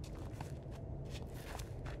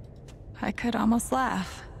 I could almost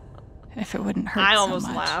laugh. If it wouldn't hurt I so almost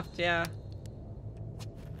much. laughed, yeah.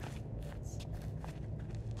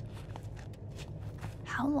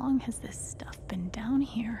 How long has this stuff been down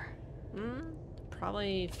here?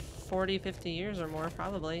 Probably 40, 50 years or more,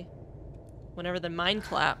 probably. Whenever the mine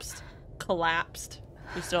collapsed.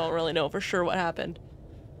 We still don't really know for sure what happened.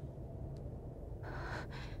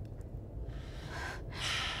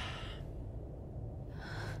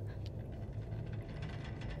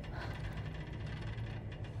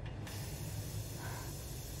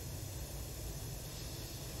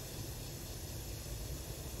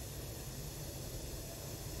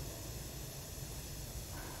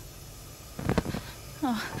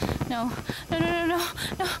 Oh, no. No, no, no, no,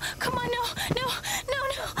 no. Come on, no, no, no,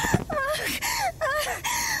 no.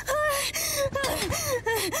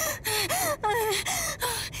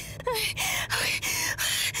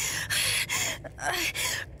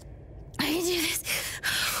 I can do this.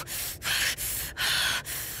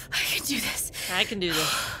 I can do this. I can do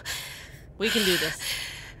this. We can do this.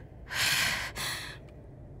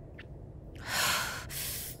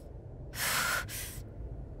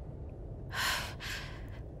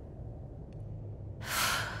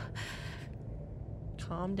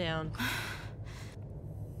 Calm down.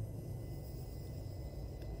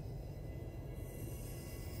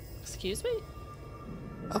 Excuse me?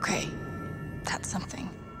 Okay, that's something.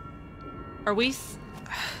 Are we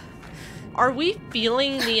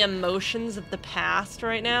feeling the emotions of the past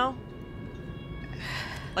right now?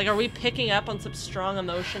 Like, are we picking up on some strong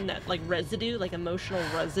emotion, that, like, residue, like emotional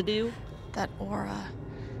residue? That aura.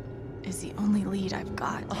 is the only lead I've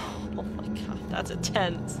got. Oh my god, that's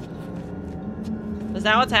intense. Is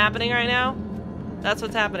that what's happening right now? That's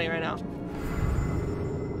what's happening right now.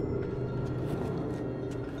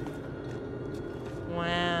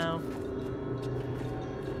 Wow.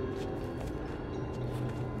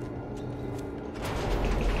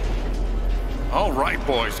 All right,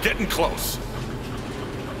 boys, getting close.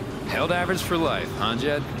 Helldivers for life, huh,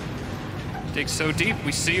 Jed? Dig so deep,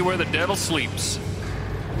 we see where the devil sleeps.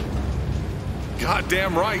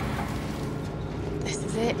 Goddamn right. This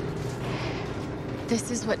is it. This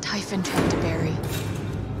is what Typhon tried to bury.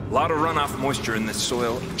 A lot of runoff moisture in this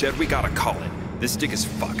soil. Jed, we gotta call it. This dig is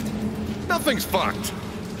fucked. Nothing's fucked.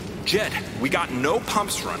 Jed, we got no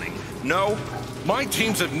pumps running. No. My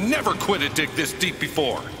teams have never quit a dig this deep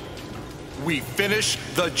before. We finish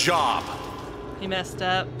the job. He messed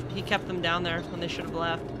up. He kept them down there when they should have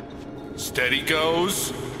left. Steady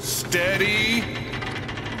goes. Steady.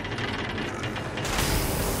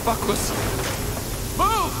 Fuckless.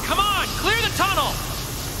 Move! Come on! Clear the tunnel!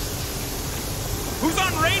 Who's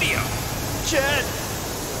on radio? Jed!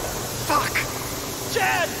 Fuck!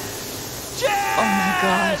 Jed! Jed! Oh my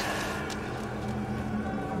god.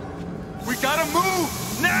 We gotta move!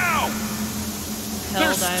 Now!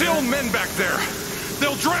 There's still men back there!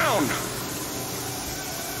 They'll drown!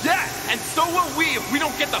 Yeah, and so will we if we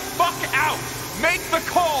don't get the fuck out! Make the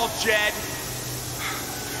call, Jed!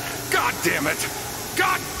 God damn it!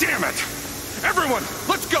 God damn it! Everyone,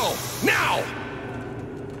 let's go! Now!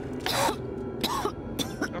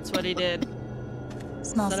 That's what he did.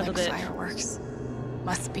 Smells Son of a like bitch. fireworks.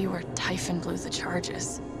 Must be where Typhon blew the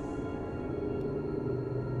charges.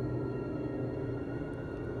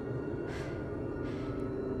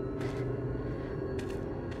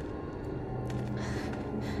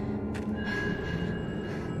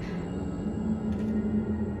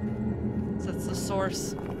 So that's the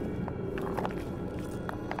source.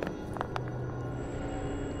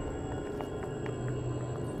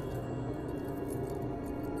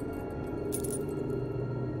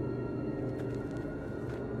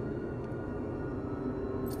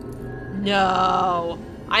 No,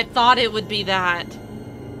 I thought it would be that.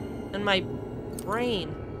 In my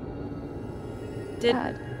brain. Did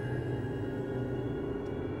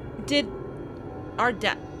our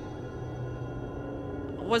dad?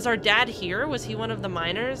 Was our dad here? Was he one of the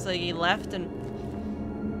miners? Like he left and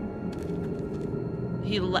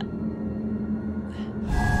he left.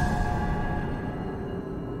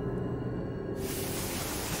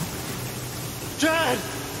 Jed!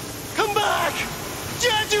 Come back!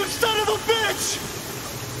 Jed, you son of a bitch!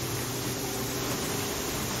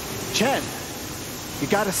 Chen, you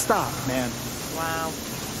gotta stop, man. Wow.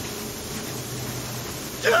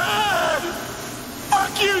 Jed!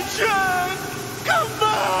 Fuck you, Jed! Come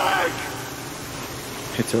back!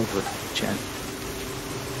 It's over, Chen.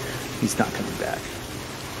 He's not coming back.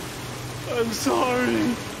 I'm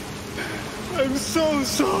sorry. I'm so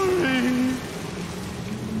sorry.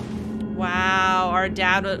 Wow, our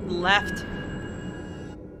dad left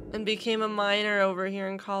and became a miner over here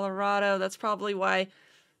in Colorado. That's probably why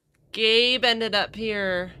Gabe ended up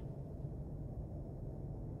here.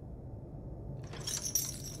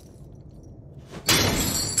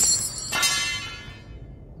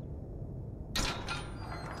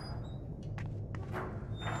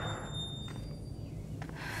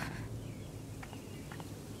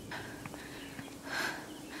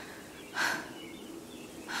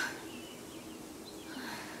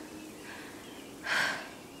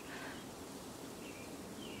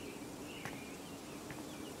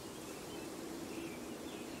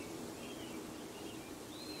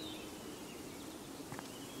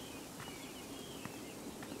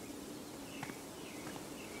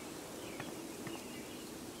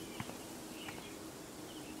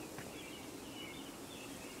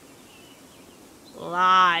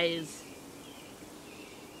 Lies.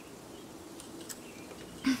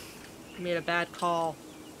 Made a bad call.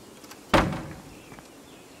 I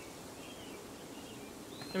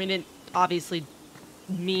mean, he didn't obviously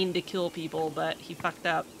mean to kill people, but he fucked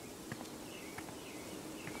up.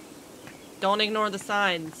 Don't ignore the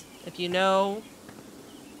signs. If you know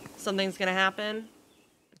something's gonna happen,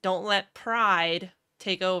 don't let pride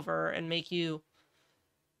take over and make you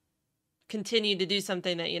continue to do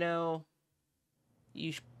something that you know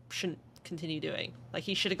you shouldn't continue doing. Like,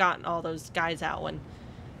 he should have gotten all those guys out when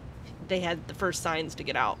they had the first signs to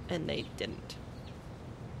get out, and they didn't.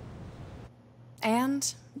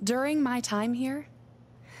 And during my time here,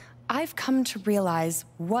 I've come to realize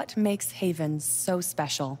what makes Haven so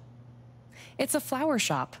special. It's a flower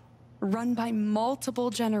shop run by multiple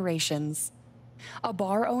generations. A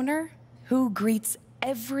bar owner who greets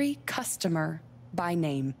every customer by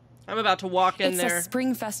name. I'm about to walk in there. It's a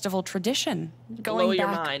spring festival tradition Blow going your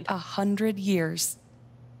back mind. 100 years.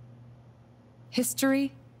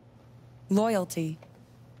 History, loyalty,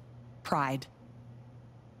 pride.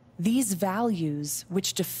 These values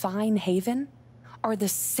which define Haven are the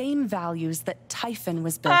same values that Typhon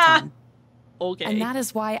was built on. Okay. And that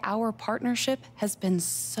is why our partnership has been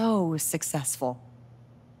so successful.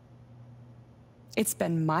 It's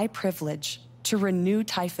been my privilege to renew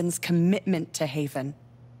Typhon's commitment to Haven.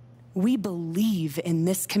 We believe in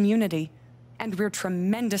this community, and we're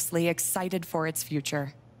tremendously excited for its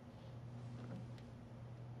future.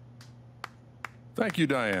 Thank you,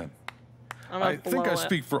 Diane. I think I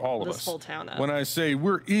speak for all of us whole town up when I say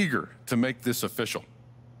we're eager to make this official.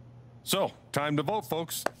 So, time to vote,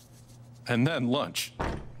 folks. And then lunch.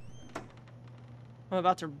 I'm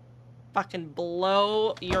about to fucking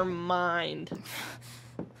blow your mind.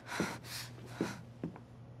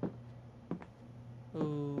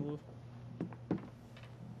 Ooh.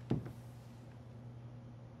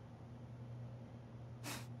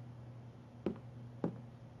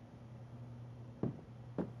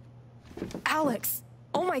 Alex!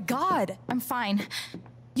 Oh my god! I'm fine.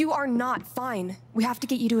 You are not fine. We have to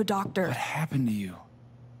get you to a doctor. What happened to you?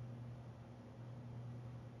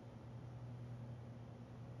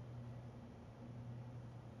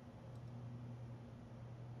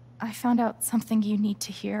 I found out something you need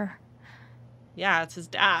to hear. Yeah, it's his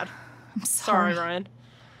dad. I'm sorry. Sorry, Ryan.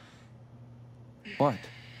 What?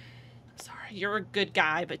 Sorry, you're a good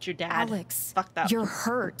guy, but your dad Alex, fucked up. You're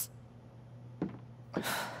hurt.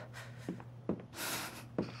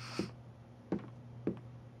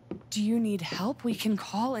 Do you need help? We can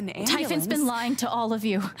call an ambulance. Typhon's been lying to all of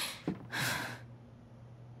you.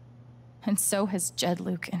 And so has Jed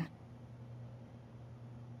Lucan.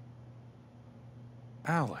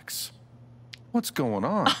 Alex, what's going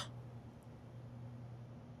on?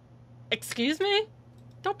 Excuse me?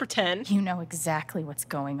 Don't pretend. You know exactly what's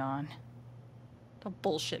going on. Don't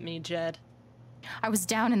bullshit me, Jed. I was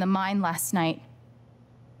down in the mine last night.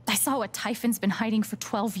 I saw what Typhon's been hiding for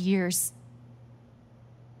 12 years.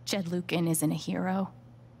 Jed Lucan isn't a hero.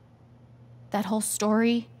 That whole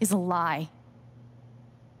story is a lie.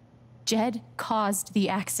 Jed caused the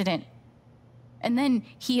accident. And then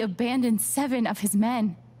he abandoned 7 of his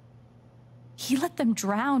men. He let them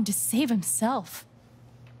drown to save himself.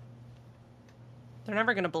 They're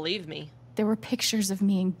never gonna believe me. There were pictures of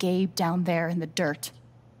me and Gabe down there in the dirt.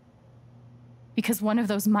 Because one of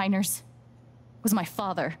those miners was my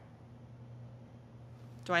father.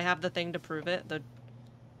 Do I have the thing to prove it? The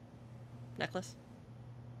necklace?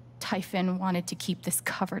 Typhon wanted to keep this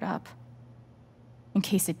covered up in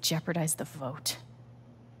case it jeopardized the vote.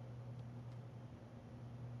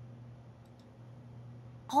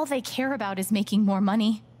 All they care about is making more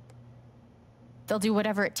money. They'll do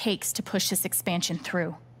whatever it takes to push this expansion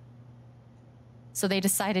through. So they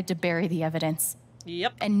decided to bury the evidence.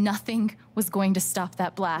 Yep. And nothing was going to stop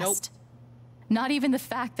that blast. Nope. Not even the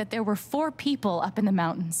fact that there were 4 people up in the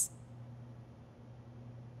mountains.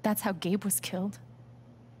 That's how Gabe was killed.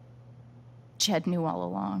 Jed knew all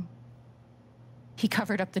along. He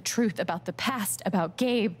covered up the truth about the past, about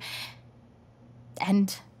Gabe.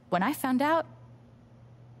 And when I found out,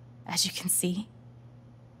 as you can see,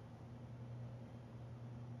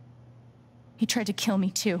 he tried to kill me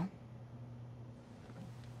too.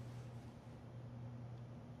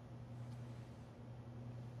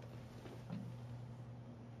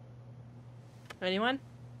 Anyone?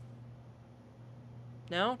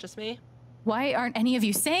 No? Just me? Why aren't any of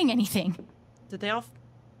you saying anything? Did they all...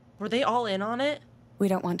 Were they all in on it? We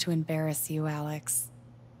don't want to embarrass you, Alex.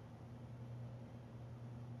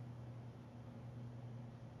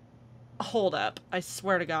 Hold up. I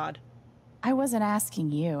swear to God. I wasn't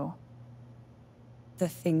asking you. The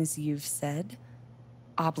things you've said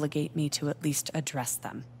obligate me to at least address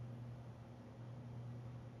them.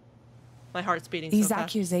 My heart's beating These so fast.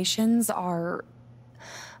 accusations are...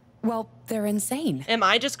 well, they're insane. Am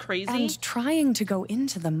I just crazy? And trying to go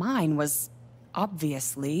into the mine was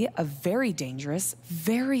obviously a very dangerous,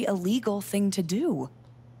 very illegal thing to do.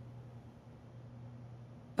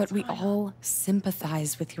 But we all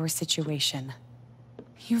sympathize with your situation.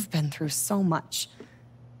 You've been through so much.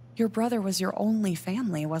 Your brother was your only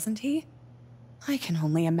family, wasn't he? I can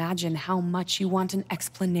only imagine how much you want an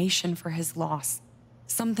explanation for his loss.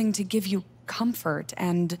 Something to give you comfort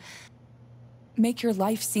and make your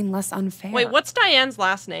life seem less unfair. Wait, what's Diane's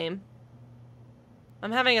last name?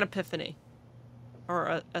 I'm having an epiphany.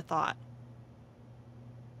 Or a thought.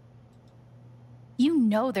 You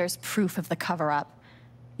know there's proof of the cover-up.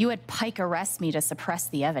 You had Pike arrest me to suppress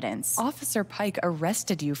the evidence. Officer Pike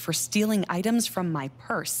arrested you for stealing items from my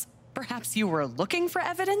purse. Perhaps you were looking for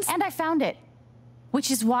evidence? And I found it. Which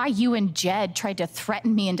is why you and Jed tried to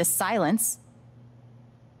threaten me into silence.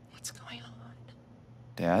 What's going on?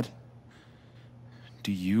 Dad?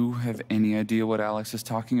 Do you have any idea what Alex is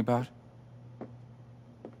talking about?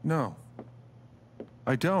 No.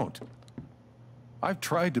 I don't. I've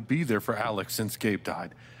tried to be there for Alex since Gabe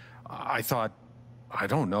died. I thought, I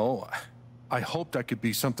don't know, I hoped I could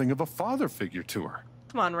be something of a father figure to her.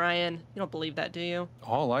 Come on, Ryan. You don't believe that, do you?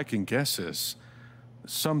 All I can guess is,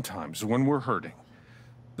 sometimes when we're hurting,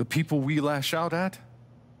 the people we lash out at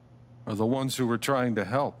are the ones who we're trying to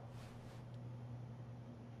help.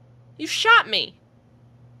 You shot me!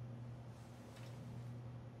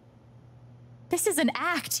 This is an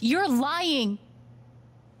act. You're lying.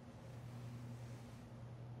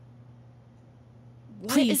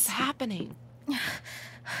 What is happening?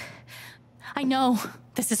 I know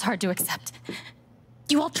this is hard to accept.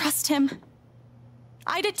 You all trust him.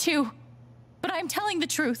 I did too. But I'm telling the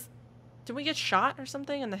truth. Did we get shot or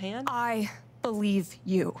something in the hand? I believe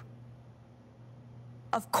you.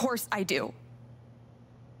 Of course I do.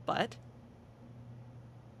 But?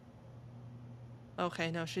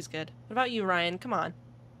 Okay, no, she's good. What about you, Ryan? Come on.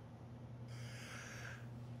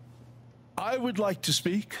 I would like to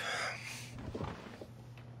speak.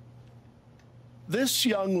 This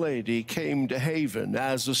young lady came to Haven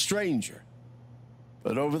as a stranger,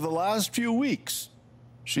 but over the last few weeks,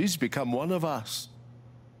 she's become one of us.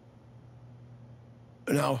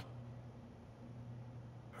 Now,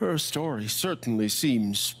 her story certainly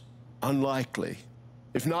seems unlikely,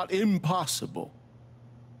 if not impossible.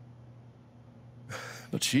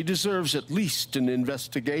 But she deserves at least an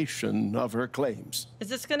investigation of her claims. Is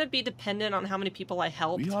this going to be dependent on how many people I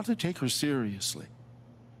helped? We ought to take her seriously.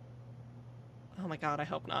 Oh my god, I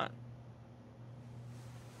hope not.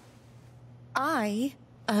 I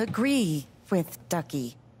agree with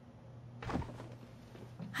Ducky.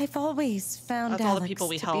 I've always found That's all the Alex people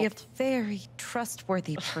we to be a helped. very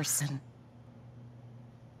trustworthy person.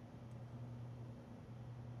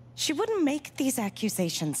 She wouldn't make these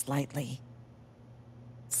accusations lightly.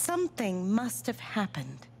 Something must have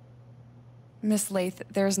happened. Miss Lath,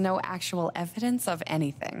 there's no actual evidence of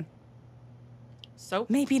anything. So?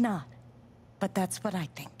 Maybe not, but that's what I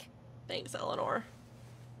think. Thanks, Eleanor.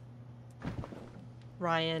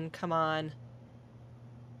 Ryan, come on.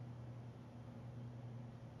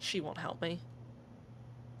 She won't help me.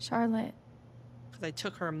 Charlotte. Because I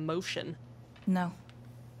took her emotion. No.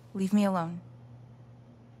 Leave me alone.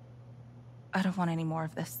 I don't want any more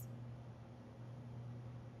of this.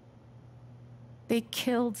 They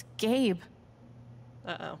killed Gabe.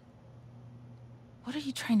 Uh-oh. What are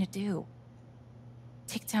you trying to do?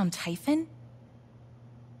 Take down Typhon?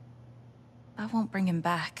 That won't bring him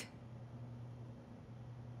back.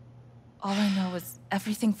 All I know is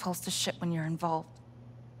everything falls to shit when you're involved.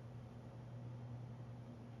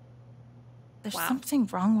 There's something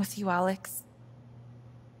wrong with you, Alex.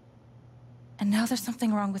 And now there's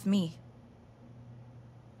something wrong with me.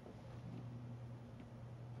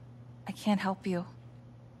 I can't help you.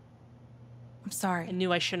 I'm sorry. I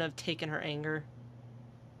knew I shouldn't have taken her anger.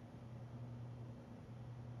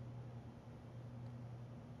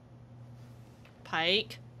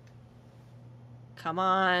 Pike. Come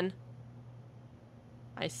on.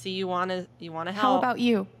 I see you wanna help. How about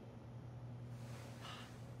you?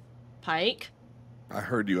 Pike? I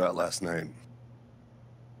heard you out last night.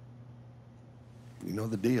 You know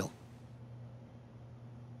the deal.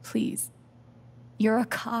 Please. You're a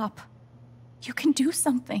cop. You can do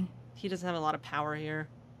something. He doesn't have a lot of power here.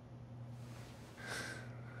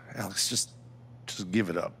 Alex, just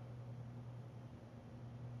give it up.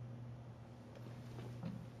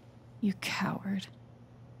 You coward.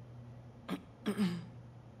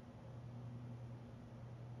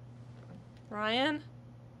 Ryan?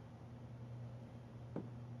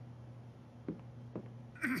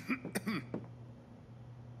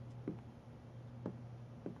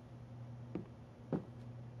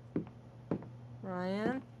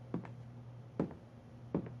 Ryan?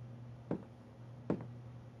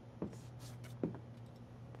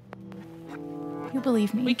 You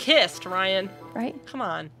believe me? We kissed, Ryan. Right? Come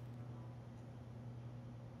on.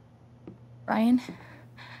 Ryan?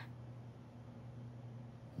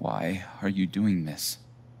 Why are you doing this?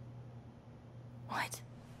 What?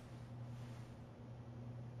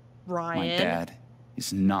 Ryan? My dad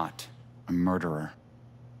is not a murderer.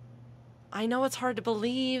 I know it's hard to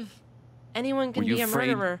believe. Anyone can Were you be a afraid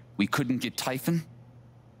murderer. we couldn't get Typhon?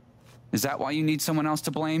 Is that why you need someone else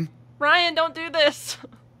to blame? Ryan, don't do this.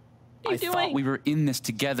 What are I you doing? thought we were in this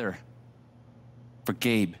together. For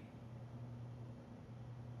Gabe.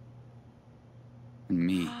 And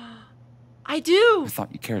me. I do. I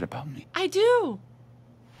thought you cared about me. I do.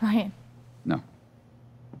 Ryan. No.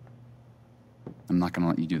 I'm not gonna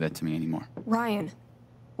let you do that to me anymore. Ryan,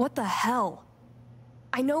 what the hell?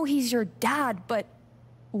 I know he's your dad, but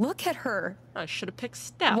look at her. I should have picked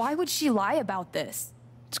Steph. Why would she lie about this?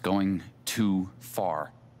 It's going too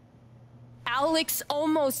far. Alex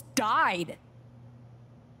almost died.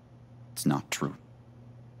 It's not true.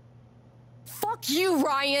 Fuck you,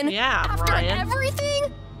 Ryan. Yeah, After Ryan.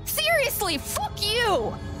 everything? Seriously, fuck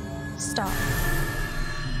you. Stop.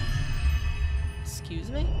 Excuse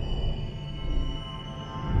me?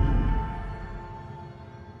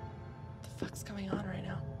 What the fuck's going on right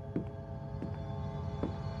now?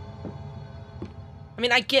 I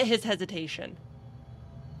mean, I get his hesitation.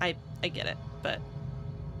 I get it, but...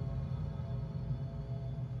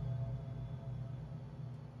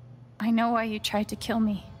 I know why you tried to kill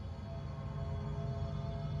me.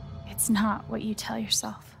 It's not what you tell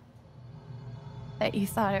yourself. That you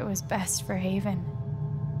thought it was best for Haven.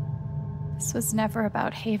 This was never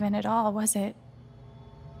about Haven at all, was it?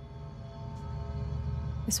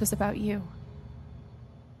 This was about you.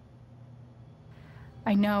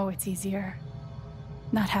 I know it's easier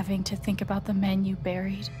not having to think about the men you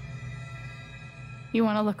buried. You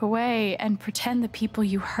want to look away and pretend the people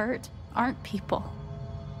you hurt aren't people.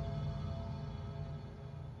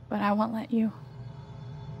 But I won't let you.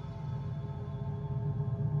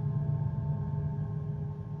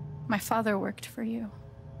 My father worked for you.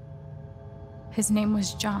 His name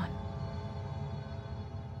was John.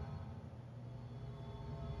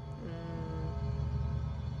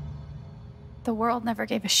 The world never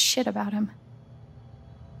gave a shit about him.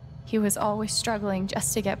 He was always struggling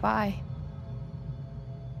just to get by.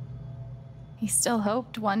 He still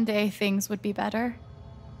hoped one day things would be better.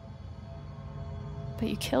 But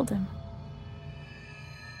you killed him.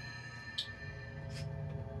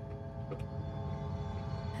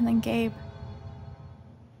 And then Gabe,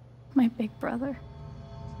 my big brother.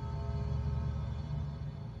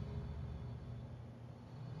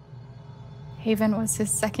 Haven was his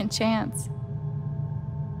second chance.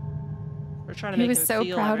 We're trying to He make was him so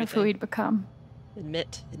feel proud everything. of who he'd become.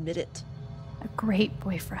 Admit it. A great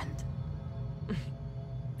boyfriend.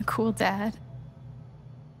 A cool dad.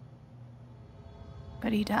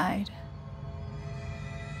 But he died.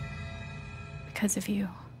 Because of you.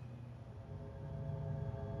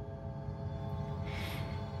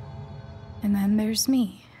 And then there's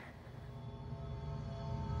me.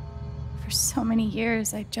 For so many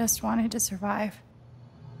years, I just wanted to survive.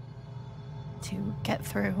 To get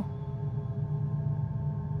through.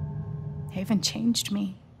 Haven changed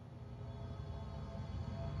me.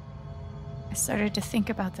 I started to think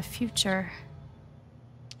about the future.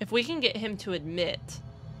 If we can get him to admit...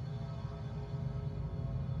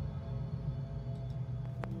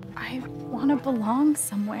 I want to belong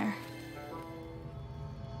somewhere.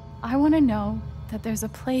 I want to know that there's a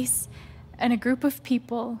place and a group of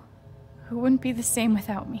people who wouldn't be the same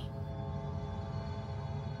without me.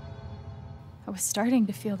 I was starting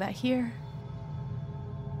to feel that here.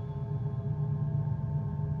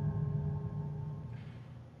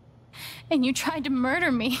 And you tried to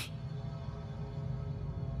murder me.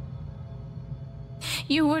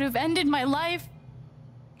 You would have ended my life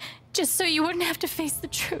just so you wouldn't have to face the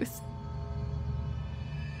truth.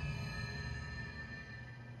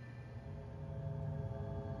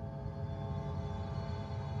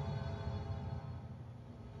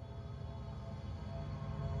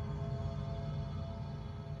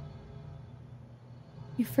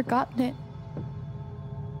 You've forgotten it,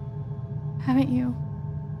 haven't you?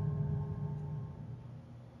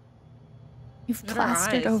 You've Look at her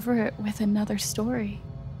plastered eyes. over it with another story.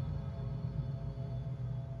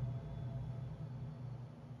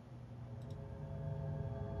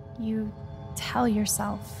 You tell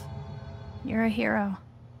yourself you're a hero,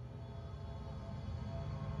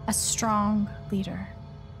 a strong leader.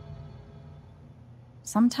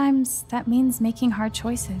 Sometimes that means making hard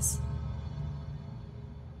choices.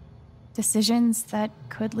 Decisions that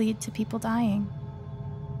could lead to people dying.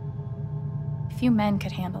 Few men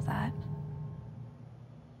could handle that.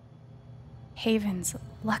 Haven's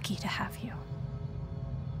lucky to have you.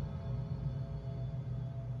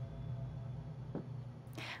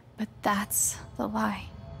 But that's the lie.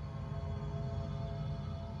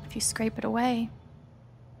 If you scrape it away,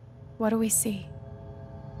 what do we see?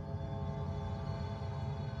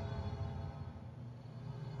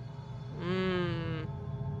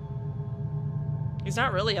 He's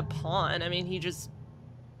not really a pawn. I mean, he just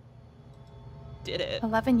did it.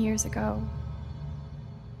 11 years ago,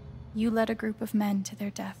 you led a group of men to their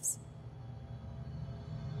deaths.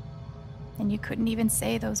 And you couldn't even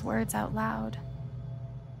say those words out loud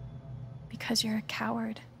because you're a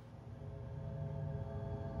coward.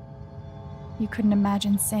 You couldn't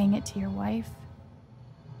imagine saying it to your wife,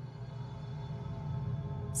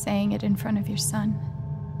 saying it in front of your son.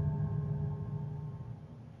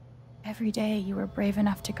 Every day you were brave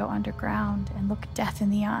enough to go underground and look death in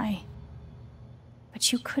the eye.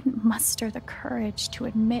 But you couldn't muster the courage to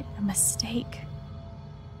admit a mistake.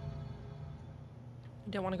 I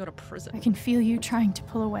don't want to go to prison. I can feel you trying to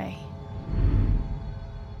pull away.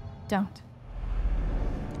 Don't.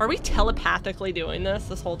 Are we telepathically doing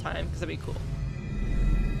this whole time? Because that'd be cool.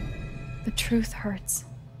 The truth hurts.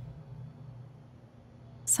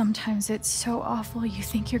 Sometimes it's so awful you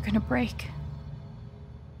think you're gonna break.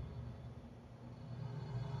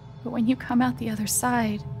 But when you come out the other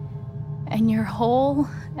side, and you're whole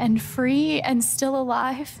and free and still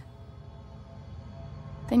alive,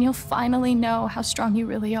 then you'll finally know how strong you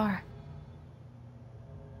really are.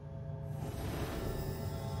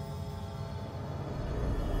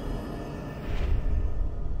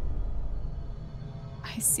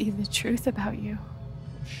 I see the truth about you.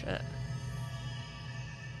 Shit.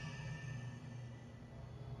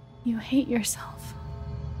 You hate yourself.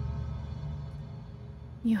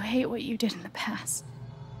 You hate what you did in the past.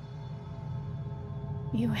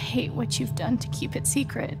 You hate what you've done to keep it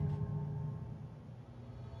secret.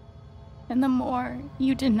 And the more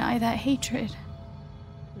you deny that hatred,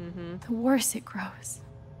 the worse it grows.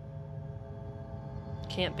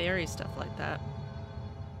 Can't bury stuff like that.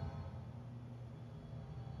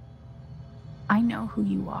 I know who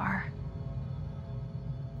you are.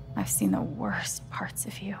 I've seen the worst parts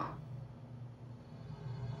of you.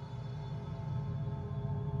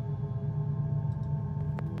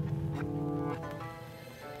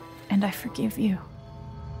 And I forgive you.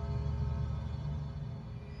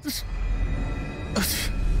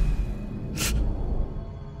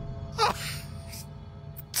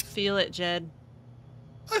 Feel it, Jed.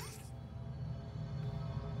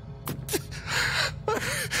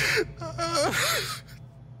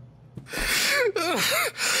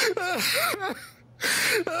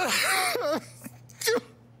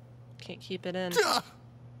 Can't keep it in.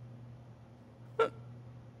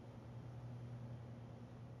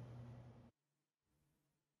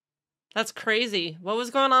 That's crazy. What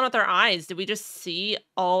was going on with our eyes? Did we just see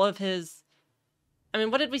all of his... I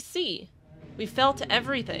mean, what did we see? We felt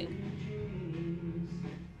everything.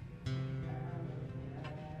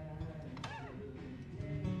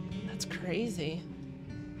 That's crazy.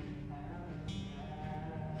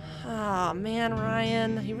 Oh, man,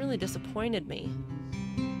 Ryan. He really disappointed me.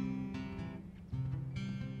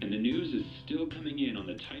 And the news is still coming in on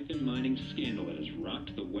the Typhon mining scandal that has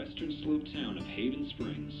rocked the western slope town of Haven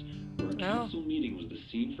Springs, where a council meeting was the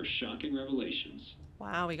scene for shocking revelations.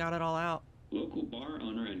 Wow, we got it all out. Local bar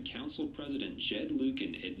owner and council president Jed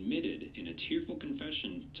Lucan admitted in a tearful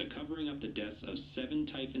confession to covering up the deaths of 7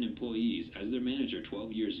 Typhon employees as their manager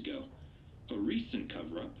 12 years ago. A recent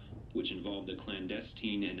cover-up, which involved a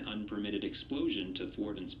clandestine and unpermitted explosion to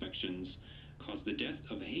thwart inspections, caused the death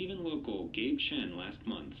of Haven local Gabe Chen last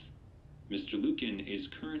month. Mr. Lucan is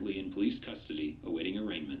currently in police custody, awaiting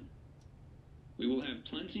arraignment. We will have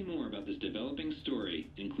plenty more about this developing story,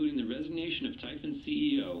 including the resignation of Typhon's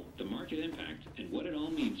CEO, the market impact, and what it all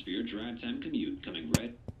means for your drive time commute coming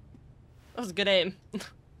right... That was a good aim.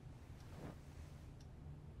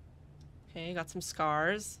 Okay, got some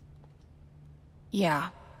scars. Yeah,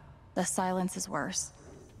 the silence is worse.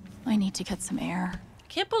 I need to get some air. I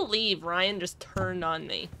can't believe Ryan just turned on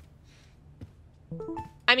me.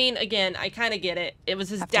 I mean, again, I kind of get it. It was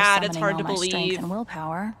his dad. It's hard to believe. Strength and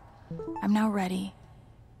willpower, I'm now ready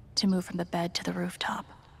to move from the bed to the rooftop.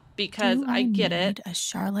 Because I get it. A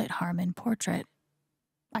Charlotte Harmon portrait.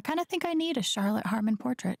 I kind of think I need a Charlotte Harmon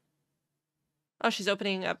portrait. Oh, she's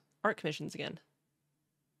opening up art commissions again.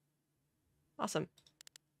 Awesome.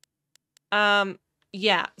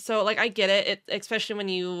 Yeah, so like I get it, especially when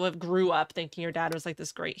you grew up thinking your dad was like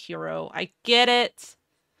this great hero. I get it.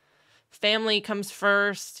 Family comes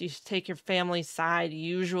first. You take your family's side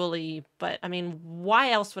usually, but I mean,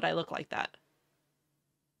 why else would I look like that?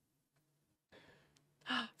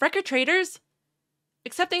 Record traders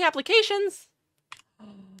accepting applications.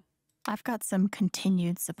 I've got some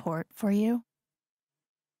continued support for you.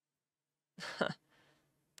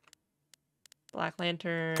 Black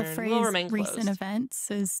Lantern The phrase will remain closed. recent events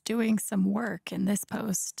is doing some work in this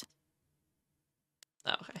post.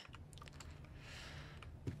 Oh, okay.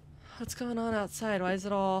 What's going on outside? Why is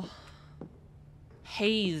it all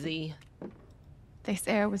hazy? They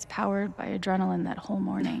say I was powered by adrenaline that whole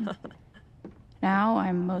morning. Now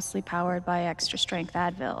I'm mostly powered by extra strength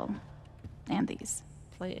Advil. And these.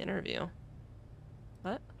 Play interview.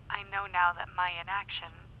 What? I know now that my inaction,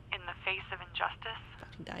 in the face of injustice,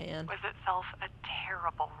 Fucking Diane. was itself a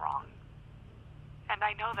terrible wrong. And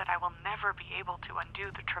I know that I will never be able to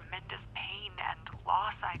undo the tremendous pain and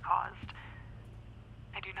loss I caused.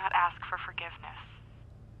 I do not ask for forgiveness.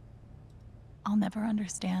 I'll never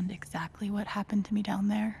understand exactly what happened to me down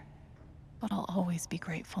there, but I'll always be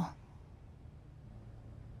grateful.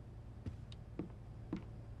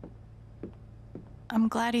 I'm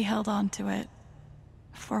glad he held on to it,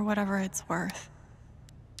 for whatever it's worth.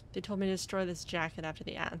 They told me to destroy this jacket after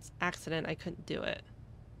the accident. I couldn't do it.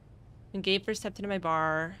 When Gabe first stepped into my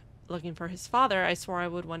bar looking for his father, I swore I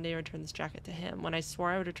would one day return this jacket to him, when I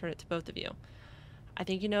swore I would return it to both of you. I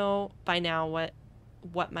think you know by now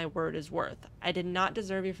what my word is worth. I did not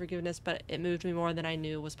deserve your forgiveness, but it moved me more than I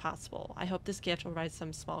knew was possible. I hope this gift will provide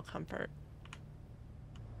some small comfort.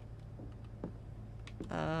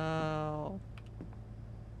 Oh.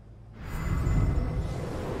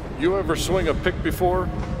 You ever swing a pick before,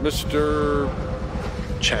 Mr.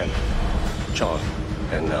 Chen, John,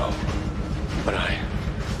 and now. But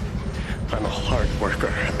I'm a hard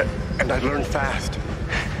worker, and I learn fast,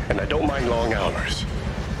 and I don't mind long hours.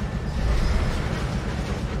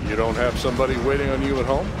 You don't have somebody waiting on you at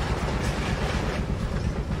home?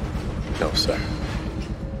 No, sir.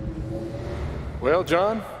 Well,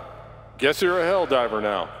 John, guess you're a hell diver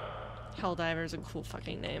now. Helldiver is a cool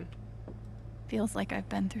fucking name. Feels like I've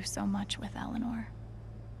been through so much with Eleanor.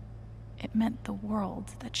 It meant the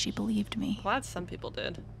world that she believed me. Glad some people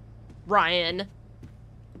did. Ryan.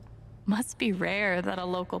 Must be rare that a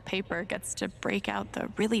local paper gets to break out the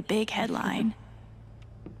really big headline.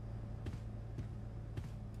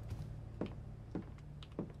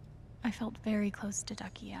 I felt very close to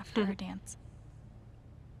Ducky after our dance.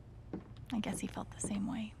 I guess he felt the same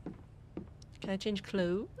way. Can I change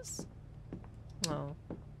clothes? Oh.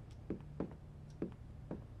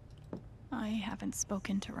 I haven't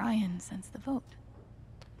spoken to Ryan since the vote.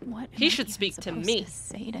 What he should speak to me. To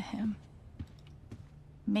say to him?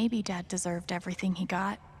 Maybe Dad deserved everything he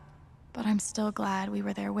got, but I'm still glad we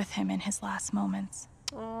were there with him in his last moments.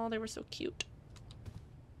 Oh, they were so cute.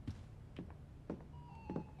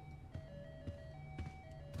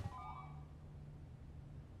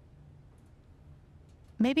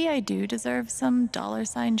 Maybe I do deserve some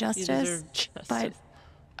 $sign justice, but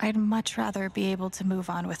I'd much rather be able to move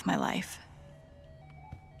on with my life.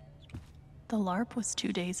 The LARP was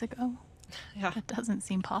 2 days ago. Yeah. That doesn't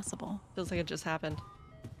seem possible. Feels like it just happened.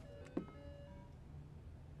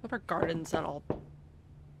 Hope our garden's not all...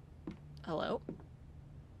 Hello?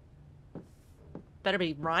 Better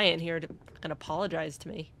be Ryan here to fucking apologize to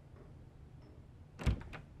me.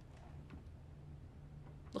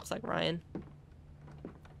 Looks like Ryan.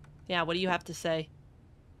 Yeah, what do you have to say?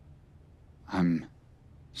 I'm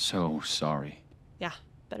so sorry. Yeah,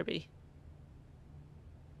 better be.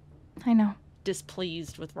 I know.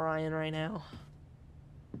 Displeased with Ryan right now.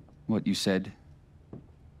 What you said,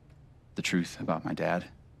 the truth about my dad,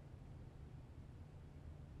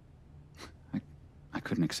 I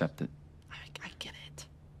couldn't accept it. I get it.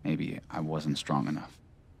 Maybe I wasn't strong enough.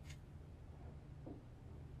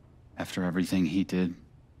 After everything he did,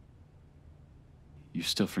 you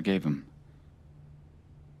still forgave him.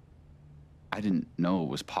 I didn't know it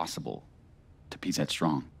was possible to be that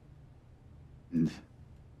strong. And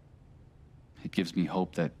it gives me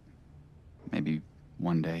hope that maybe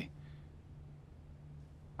one day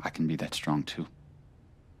I can be that strong too.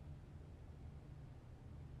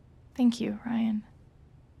 Thank you, Ryan.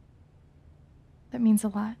 That means a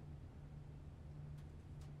lot.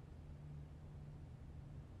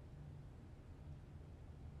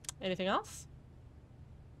 Anything else?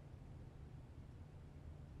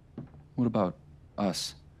 What about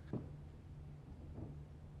us?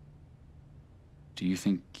 Do you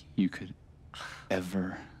think you could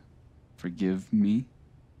ever forgive me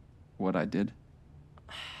for what I did?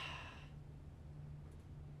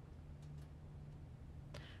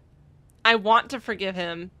 I want to forgive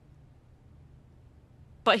him,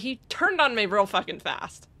 but he turned on me real fucking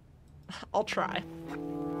fast. I'll try.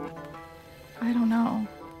 I don't know.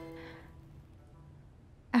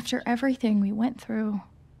 After everything we went through,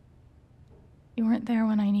 you weren't there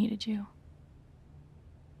when I needed you.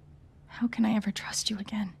 How can I ever trust you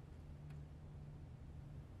again?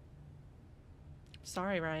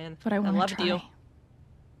 Sorry, Ryan. But I want to loved try. you.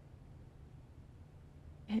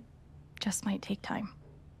 It just might take time.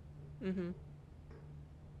 Mm-hmm.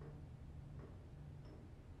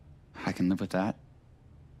 I can live with that.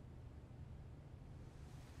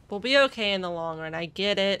 We'll be okay in the long run. I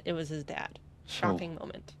get it. It was his dad. Shocking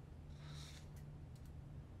moment.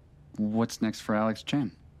 What's next for Alex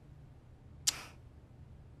Chen?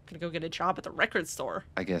 Gonna go get a job at the record store.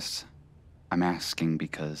 I guess I'm asking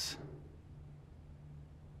because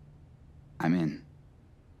I'm in.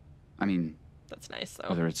 I mean, that's nice though.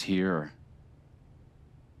 Whether it's here or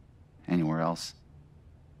anywhere else,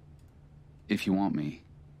 if you want me,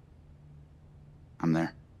 I'm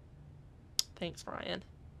there. Thanks, Ryan.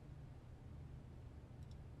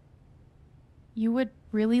 You would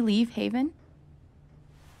really leave Haven?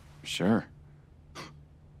 Sure.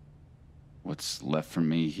 What's left for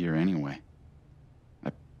me here anyway?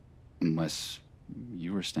 Unless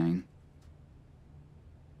you were staying.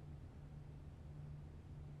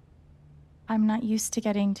 I'm not used to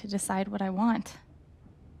getting to decide what I want.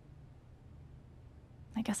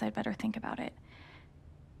 I guess I'd better think about it.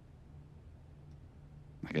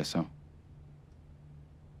 I guess so.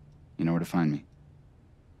 You know where to find me.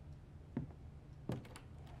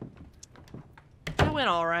 That went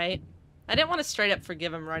all right. I didn't want to straight up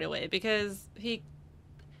forgive him right away because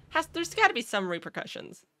there's got to be some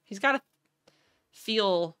repercussions. He's got to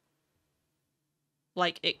feel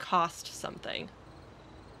like it cost something.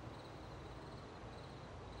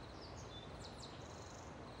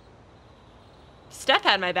 Steph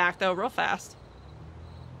had my back though, real fast.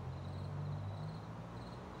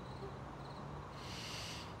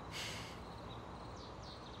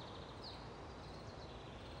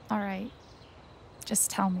 All right. Just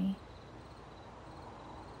tell me.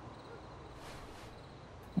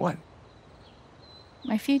 What?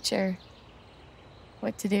 My future.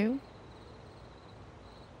 What to do?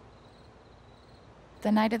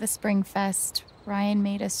 The night of the Spring Fest, Ryan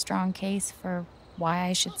made a strong case for why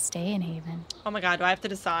I should stay in Haven. Oh my god, do I have to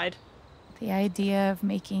decide? The idea of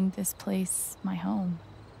making this place my home.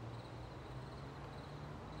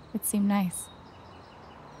 It seemed nice.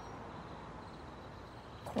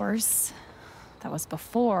 Of course, that was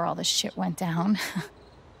before all the shit went down.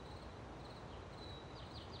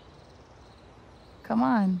 Come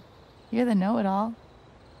on, you're the know-it-all.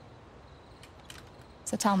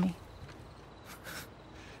 So tell me.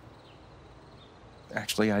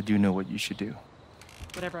 Actually, I do know what you should do.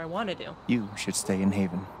 Whatever I want to do. You should stay in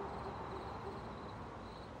Haven.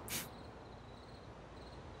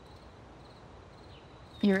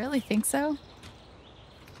 You really think so?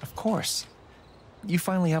 Of course. You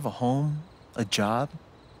finally have a home, a job,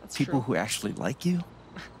 That's people true. who actually like you.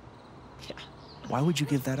 Yeah. Why would you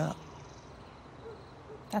give that up?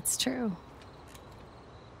 That's true.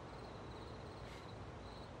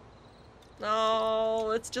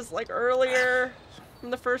 No, it's just like earlier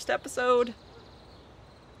from the first episode.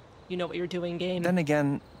 You know what you're doing, game. Then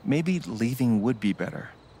again, maybe leaving would be better.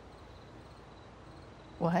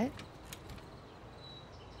 What?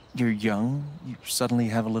 You're young, you suddenly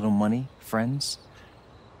have a little money, friends.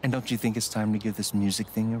 And don't you think it's time to give this music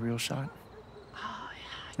thing a real shot? Oh,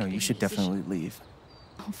 yeah. No, you should definitely leave.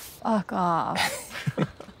 Oh, fuck off. God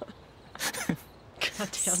damn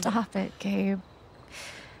it. Stop it, Gabe.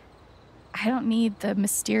 I don't need the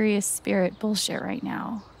mysterious spirit bullshit right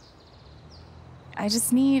now. I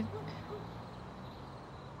just need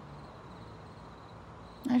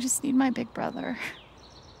my big brother.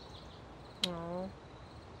 Oh.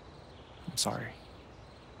 I'm sorry.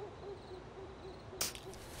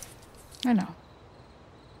 I know.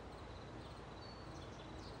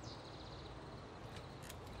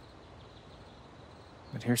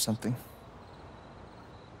 But here's something.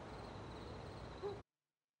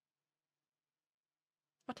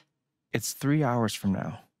 What? It's 3 hours from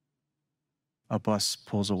now. A bus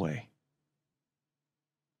pulls away.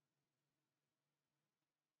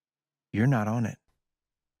 You're not on it.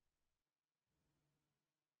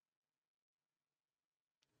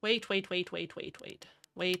 Wait.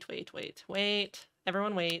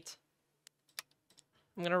 Everyone wait.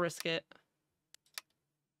 I'm gonna risk it.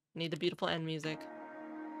 Need the beautiful end music.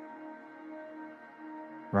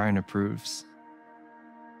 Ryan approves.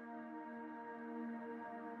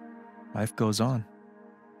 Life goes on.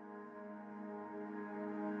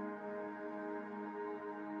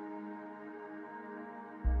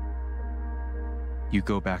 You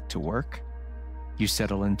go back to work. You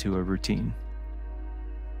settle into a routine.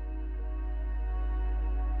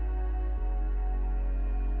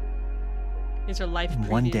 These are life And previews.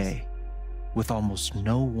 one day, with almost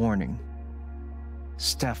no warning,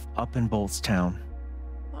 Steph up and bolts town.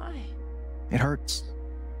 Why? It hurts.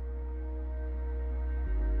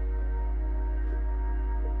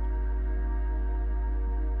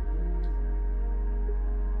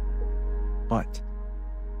 But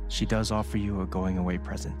she does offer you a going away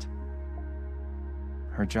present.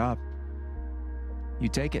 her job. You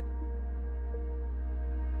take it.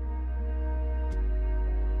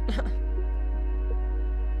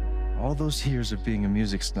 All those years of being a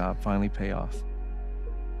music snob finally pay off.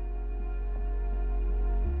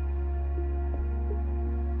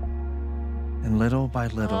 And little by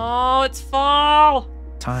little, Oh, it's fall!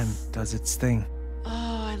 time does its thing. Oh,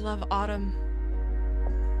 I love autumn.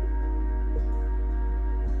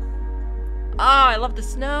 Oh, I love the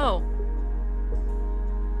snow.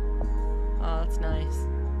 Oh, that's nice.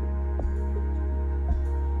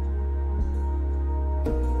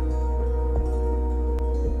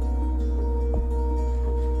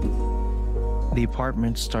 The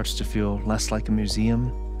apartment starts to feel less like a museum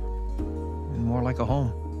and more like a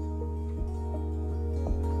home.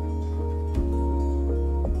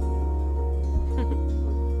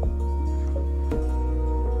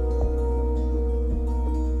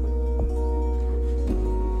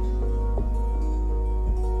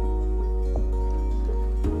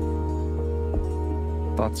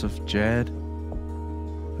 Thoughts of Jed,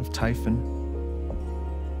 of Typhon,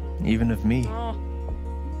 even of me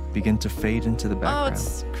begin to fade into the Oh, background.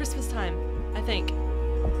 it's Christmas time, I think.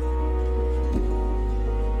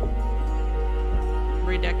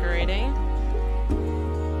 Redecorating.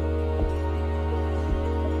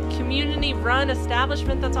 Community-run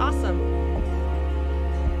establishment, that's awesome.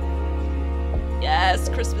 Yes,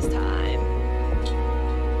 Christmas time.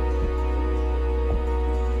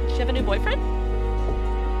 Does she have a new boyfriend?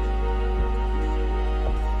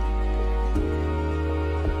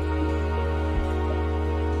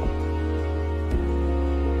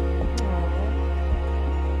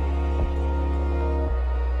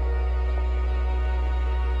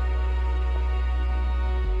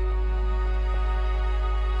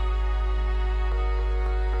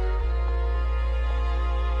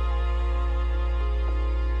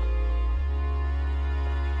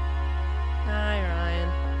 Hi, Ryan.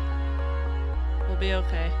 We'll be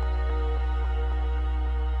okay.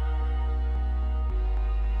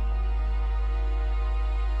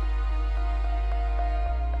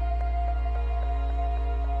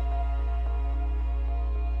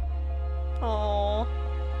 Aww.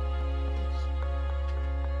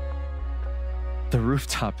 The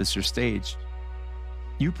rooftop is your stage.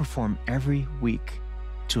 You perform every week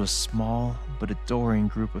to a small but adoring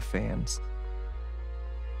group of fans.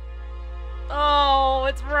 Oh,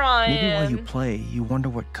 it's Ryan. Maybe while you play, you wonder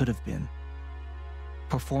what could have been.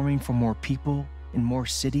 Performing for more people in more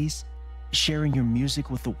cities, sharing your music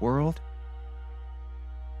with the world.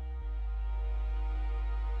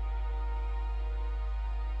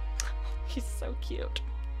 He's so cute.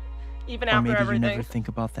 Even Or after maybe everything. you never think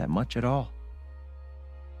about that much at all.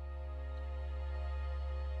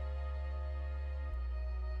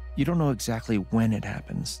 You don't know exactly when it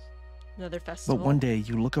happens, Another festival. but one day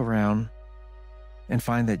you look around and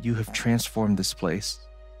find that you have transformed this place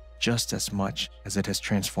just as much as it has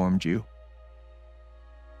transformed you.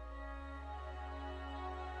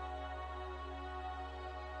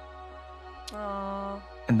 Aww.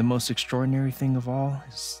 And the most extraordinary thing of all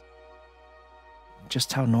is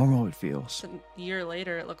just how normal it feels. It's a year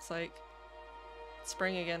later, it looks like.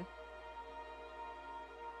 Spring again.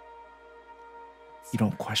 You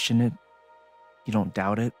don't question it, you don't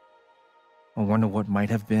doubt it, or wonder what might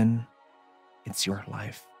have been. It's your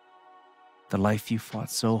life. The life you fought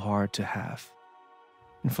so hard to have.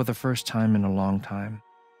 And for the first time in a long time,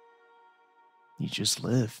 you just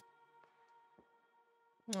live.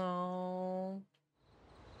 Oh.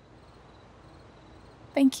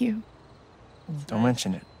 Thank you. Don't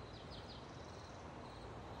mention it.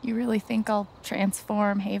 You really think I'll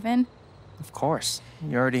transform Haven? Of course,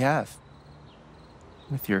 you already have.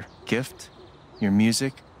 With your gift, your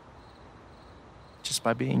music, just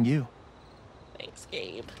by being you. Thanks,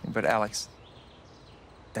 Gabe. But Alex,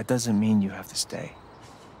 that doesn't mean you have to stay.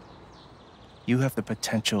 You have the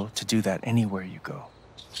potential to do that anywhere you go.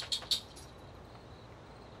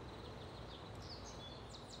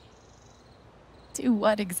 Do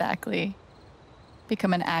what exactly?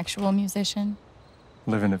 Become an actual musician?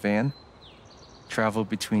 Live in a van, travel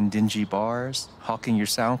between dingy bars, hawking your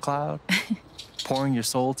SoundCloud, pouring your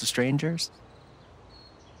soul to strangers.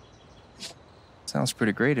 Sounds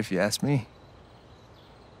pretty great if you ask me.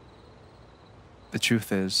 The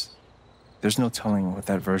truth is, there's no telling what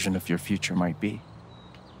that version of your future might be.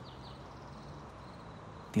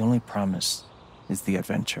 The only promise is the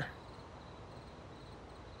adventure.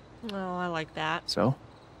 Oh, I like that. So,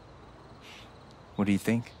 what do you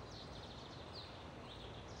think?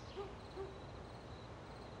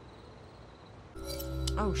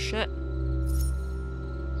 Oh, shit.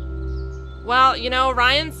 Well, you know,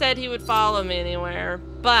 Ryan said he would follow me anywhere,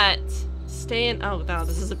 but staying... Oh, no,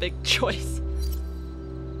 this is a big choice.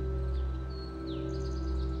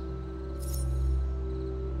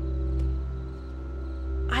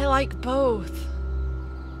 I like both.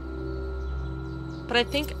 But I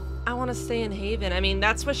think I want to stay in Haven. I mean,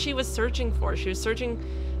 that's what she was searching for. She was searching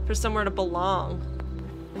for somewhere to belong.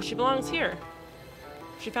 And she belongs here.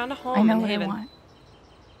 She found a home in Haven. I want.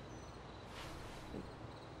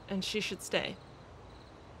 And she should stay.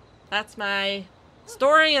 That's my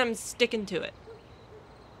story, and I'm sticking to it.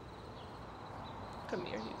 Come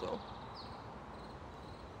here, Hugo.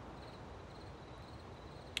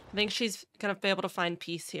 I think she's gonna be able to find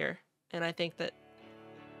peace here, and I think that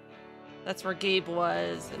that's where Gabe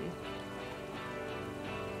was, and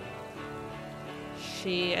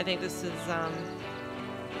I think this is, I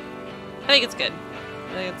think it's good.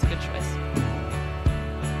 I think it's a good choice.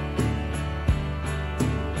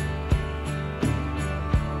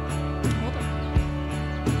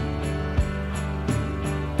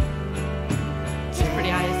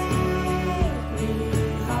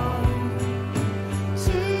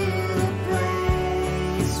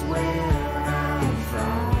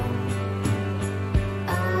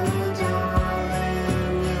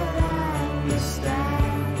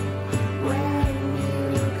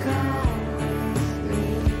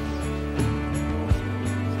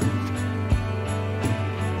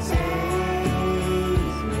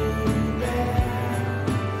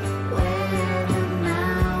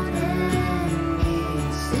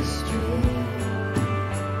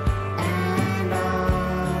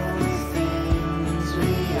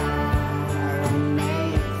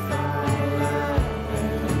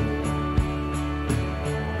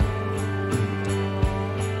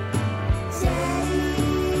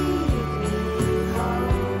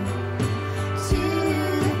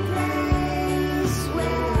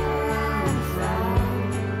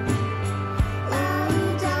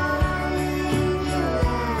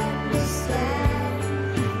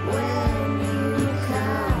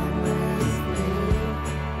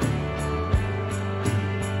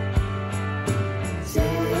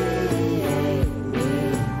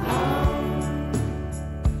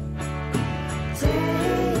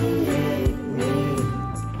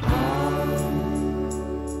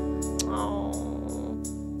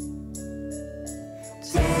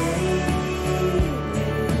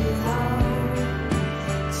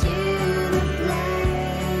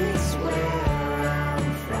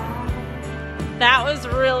 That was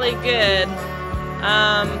really good.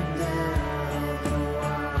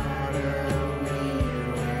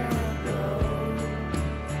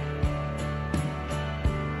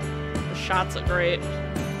 The shots look great.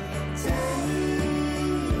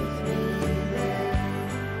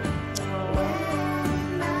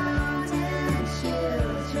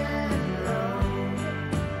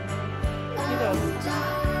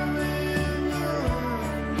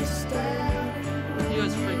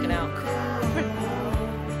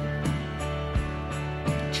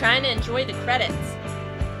 Trying to enjoy the credits.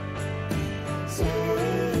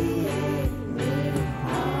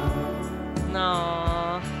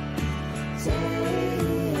 No.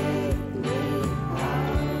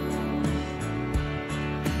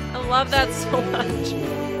 I love that so much.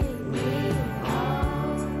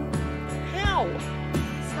 How?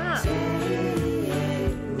 Stop.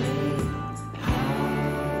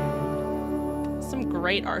 Some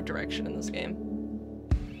great art direction in this game.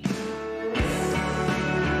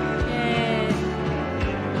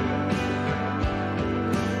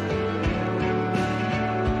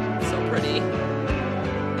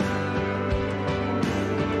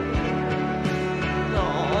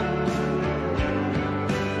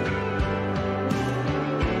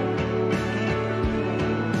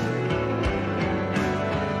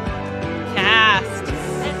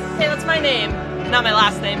 Not my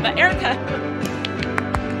last name, but Erica.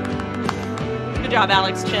 Good job,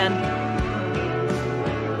 Alex Chen.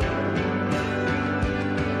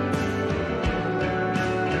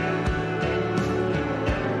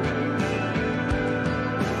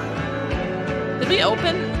 Did we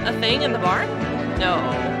open a thing in the bar? No.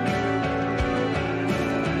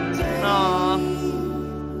 Aww.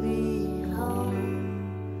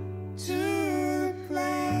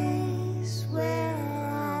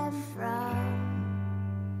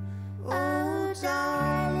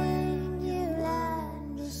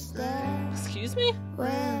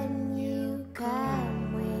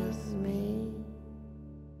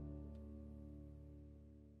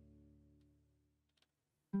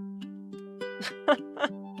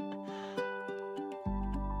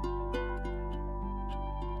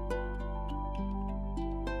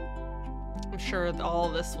 I'm sure all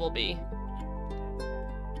this will be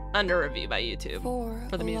under review by YouTube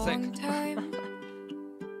for the music.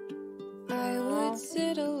 I would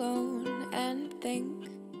sit alone and think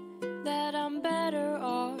that I'm better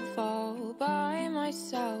off all by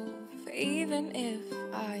myself, even if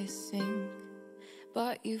I sink.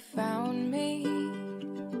 But you found me,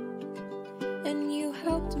 and you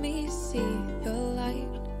helped me see the light,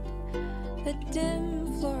 the dim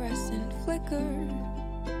fluorescent flicker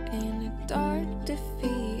in a dark,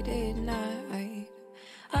 defeated night.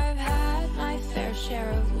 I've had my fair share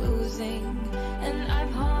of losing, and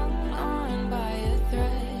I've hung on by a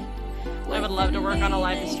thread. I would love to work on a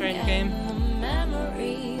Life is Strange game.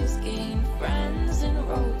 Memories, gained friends, and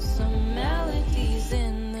wrote some melodies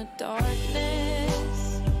in the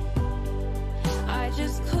darkness. I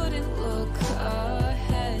just couldn't look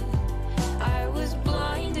ahead. I was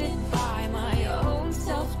blinded by my own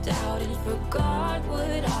self-doubt and forgot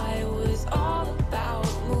what I was all about.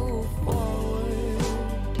 Move forward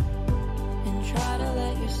and try to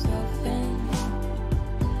let yourself in.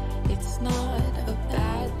 It's not a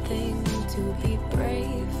bad thing to be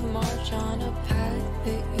brave. March on a path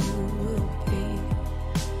that you will be.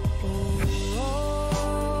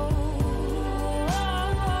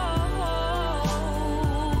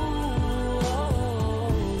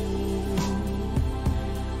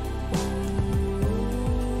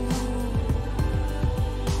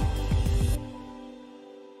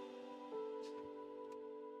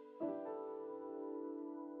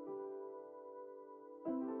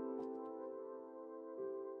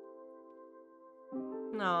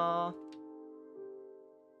 Aww.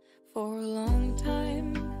 For a long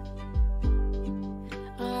time,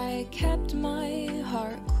 I kept my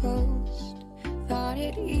heart closed. Thought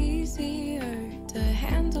it easier to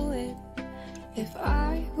handle it if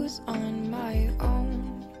I was on my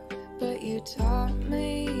own. But you taught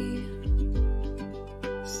me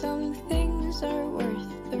some things are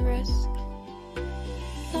worth the risk.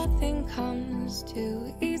 Nothing comes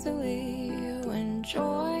too easily when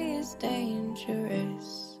joy is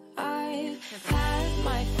dangerous. I've had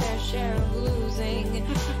my fair share of losing,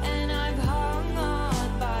 and I've hung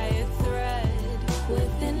on by a thread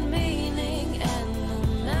within meaning and the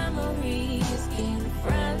memories. Gained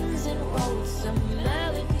friends and wrote some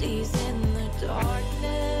melodies in the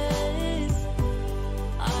darkness.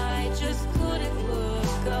 I just couldn't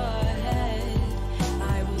look ahead.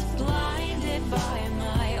 I was blinded by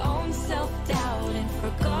my own self-doubt and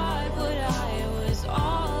forgot what I was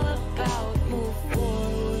all about. Move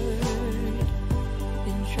forward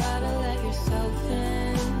and try to let yourself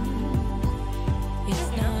in. It's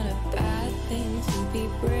not a bad thing to be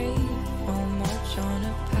brave. I'll march on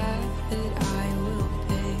a path that I will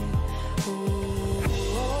pave.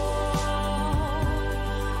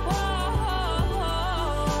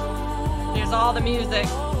 Here's all the music.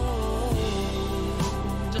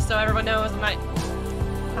 Just so everyone knows, I'm not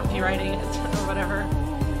copywriting it or whatever.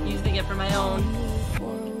 Using it for my own.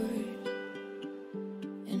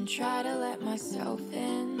 And try to let myself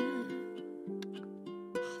in.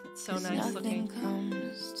 It's so nice looking. Nothing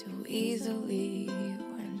comes too easily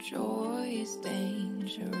when joy is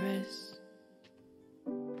dangerous.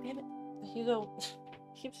 Damn it. Hugo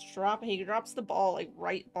keeps dropping. He drops the ball like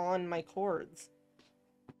right on my chords.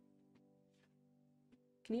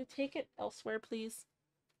 Can you take it elsewhere, please?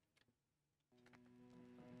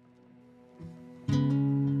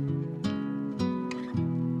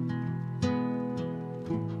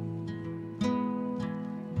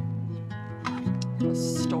 A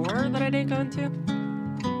store that I didn't go into?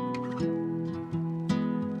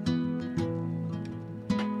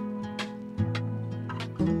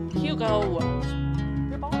 Hugo!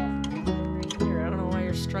 Your ball? Right here. I don't know why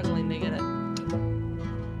you're struggling to get it.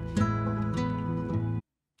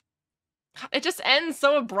 It just ends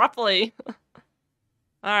so abruptly.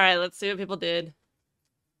 Alright, let's see what people did.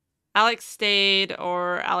 Alex stayed,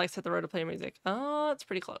 or Alex hit the road to play music. Oh, it's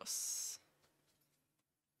pretty close.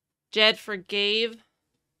 Jed forgave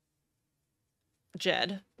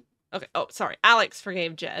Jed. Okay, oh, sorry. Alex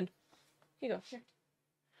forgave Jed. Here you go. Here.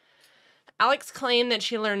 Alex claimed that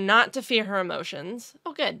she learned not to fear her emotions.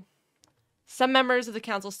 Oh, good. Some members of the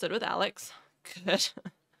council stood with Alex. Good.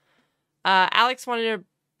 Alex wanted to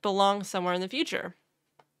belong somewhere in the future.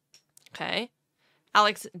 Okay.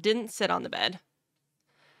 Alex didn't sit on the bed.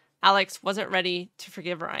 Alex wasn't ready to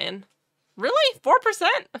forgive Ryan. Really? 4%?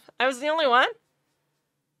 I was the only one?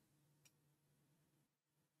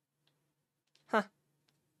 Huh.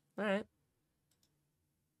 Alright.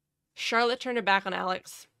 Charlotte turned her back on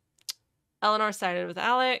Alex. Eleanor sided with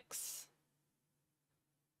Alex.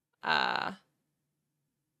 Pike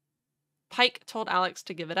told Alex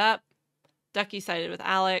to give it up. Ducky sided with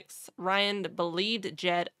Alex. Ryan believed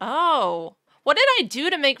Jed. Oh, what did I do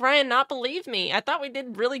to make Ryan not believe me? I thought we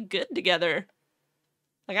did really good together.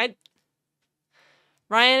 Like,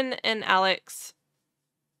 Ryan and Alex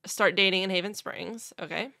start dating in Haven Springs.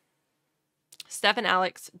 Okay. Steph and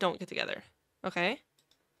Alex don't get together. Okay.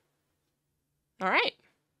 All right.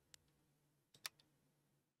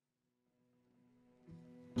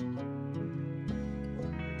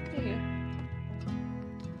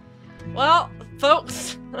 Well,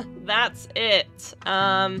 folks, that's it.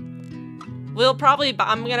 We'll probably,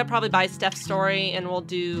 I'm gonna probably buy Steph's story and we'll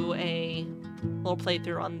do a little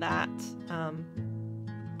playthrough on that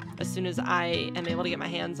as soon as I am able to get my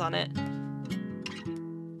hands on it.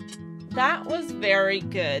 That was very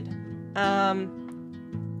good.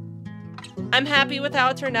 I'm happy with how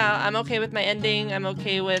it turned out. I'm okay with my ending. I'm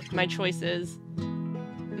okay with my choices.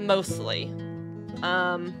 Mostly.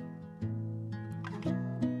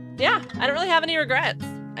 Yeah, I don't really have any regrets.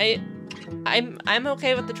 I'm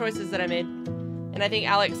okay with the choices that I made. And I think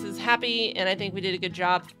Alex is happy, and I think we did a good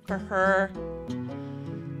job for her.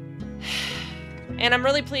 And I'm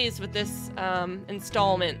really pleased with this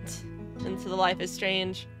installment into the Life is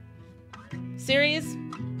Strange series.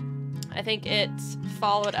 I think it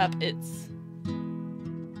followed up its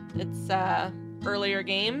earlier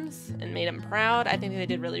games and made them proud. I think they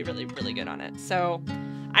did really, really, really good on it. So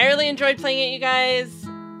I really enjoyed playing it, you guys.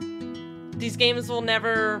 These games will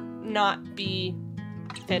never not be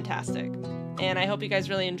fantastic. And I hope you guys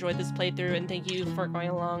really enjoyed this playthrough, and thank you for going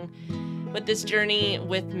along with this journey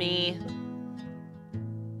with me.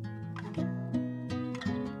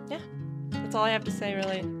 Yeah, that's all I have to say,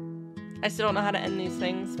 really. I still don't know how to end these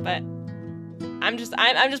things, but I'm just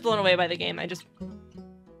blown away by the game. I just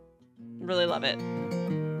really love it.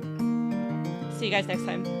 See you guys next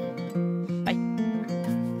time.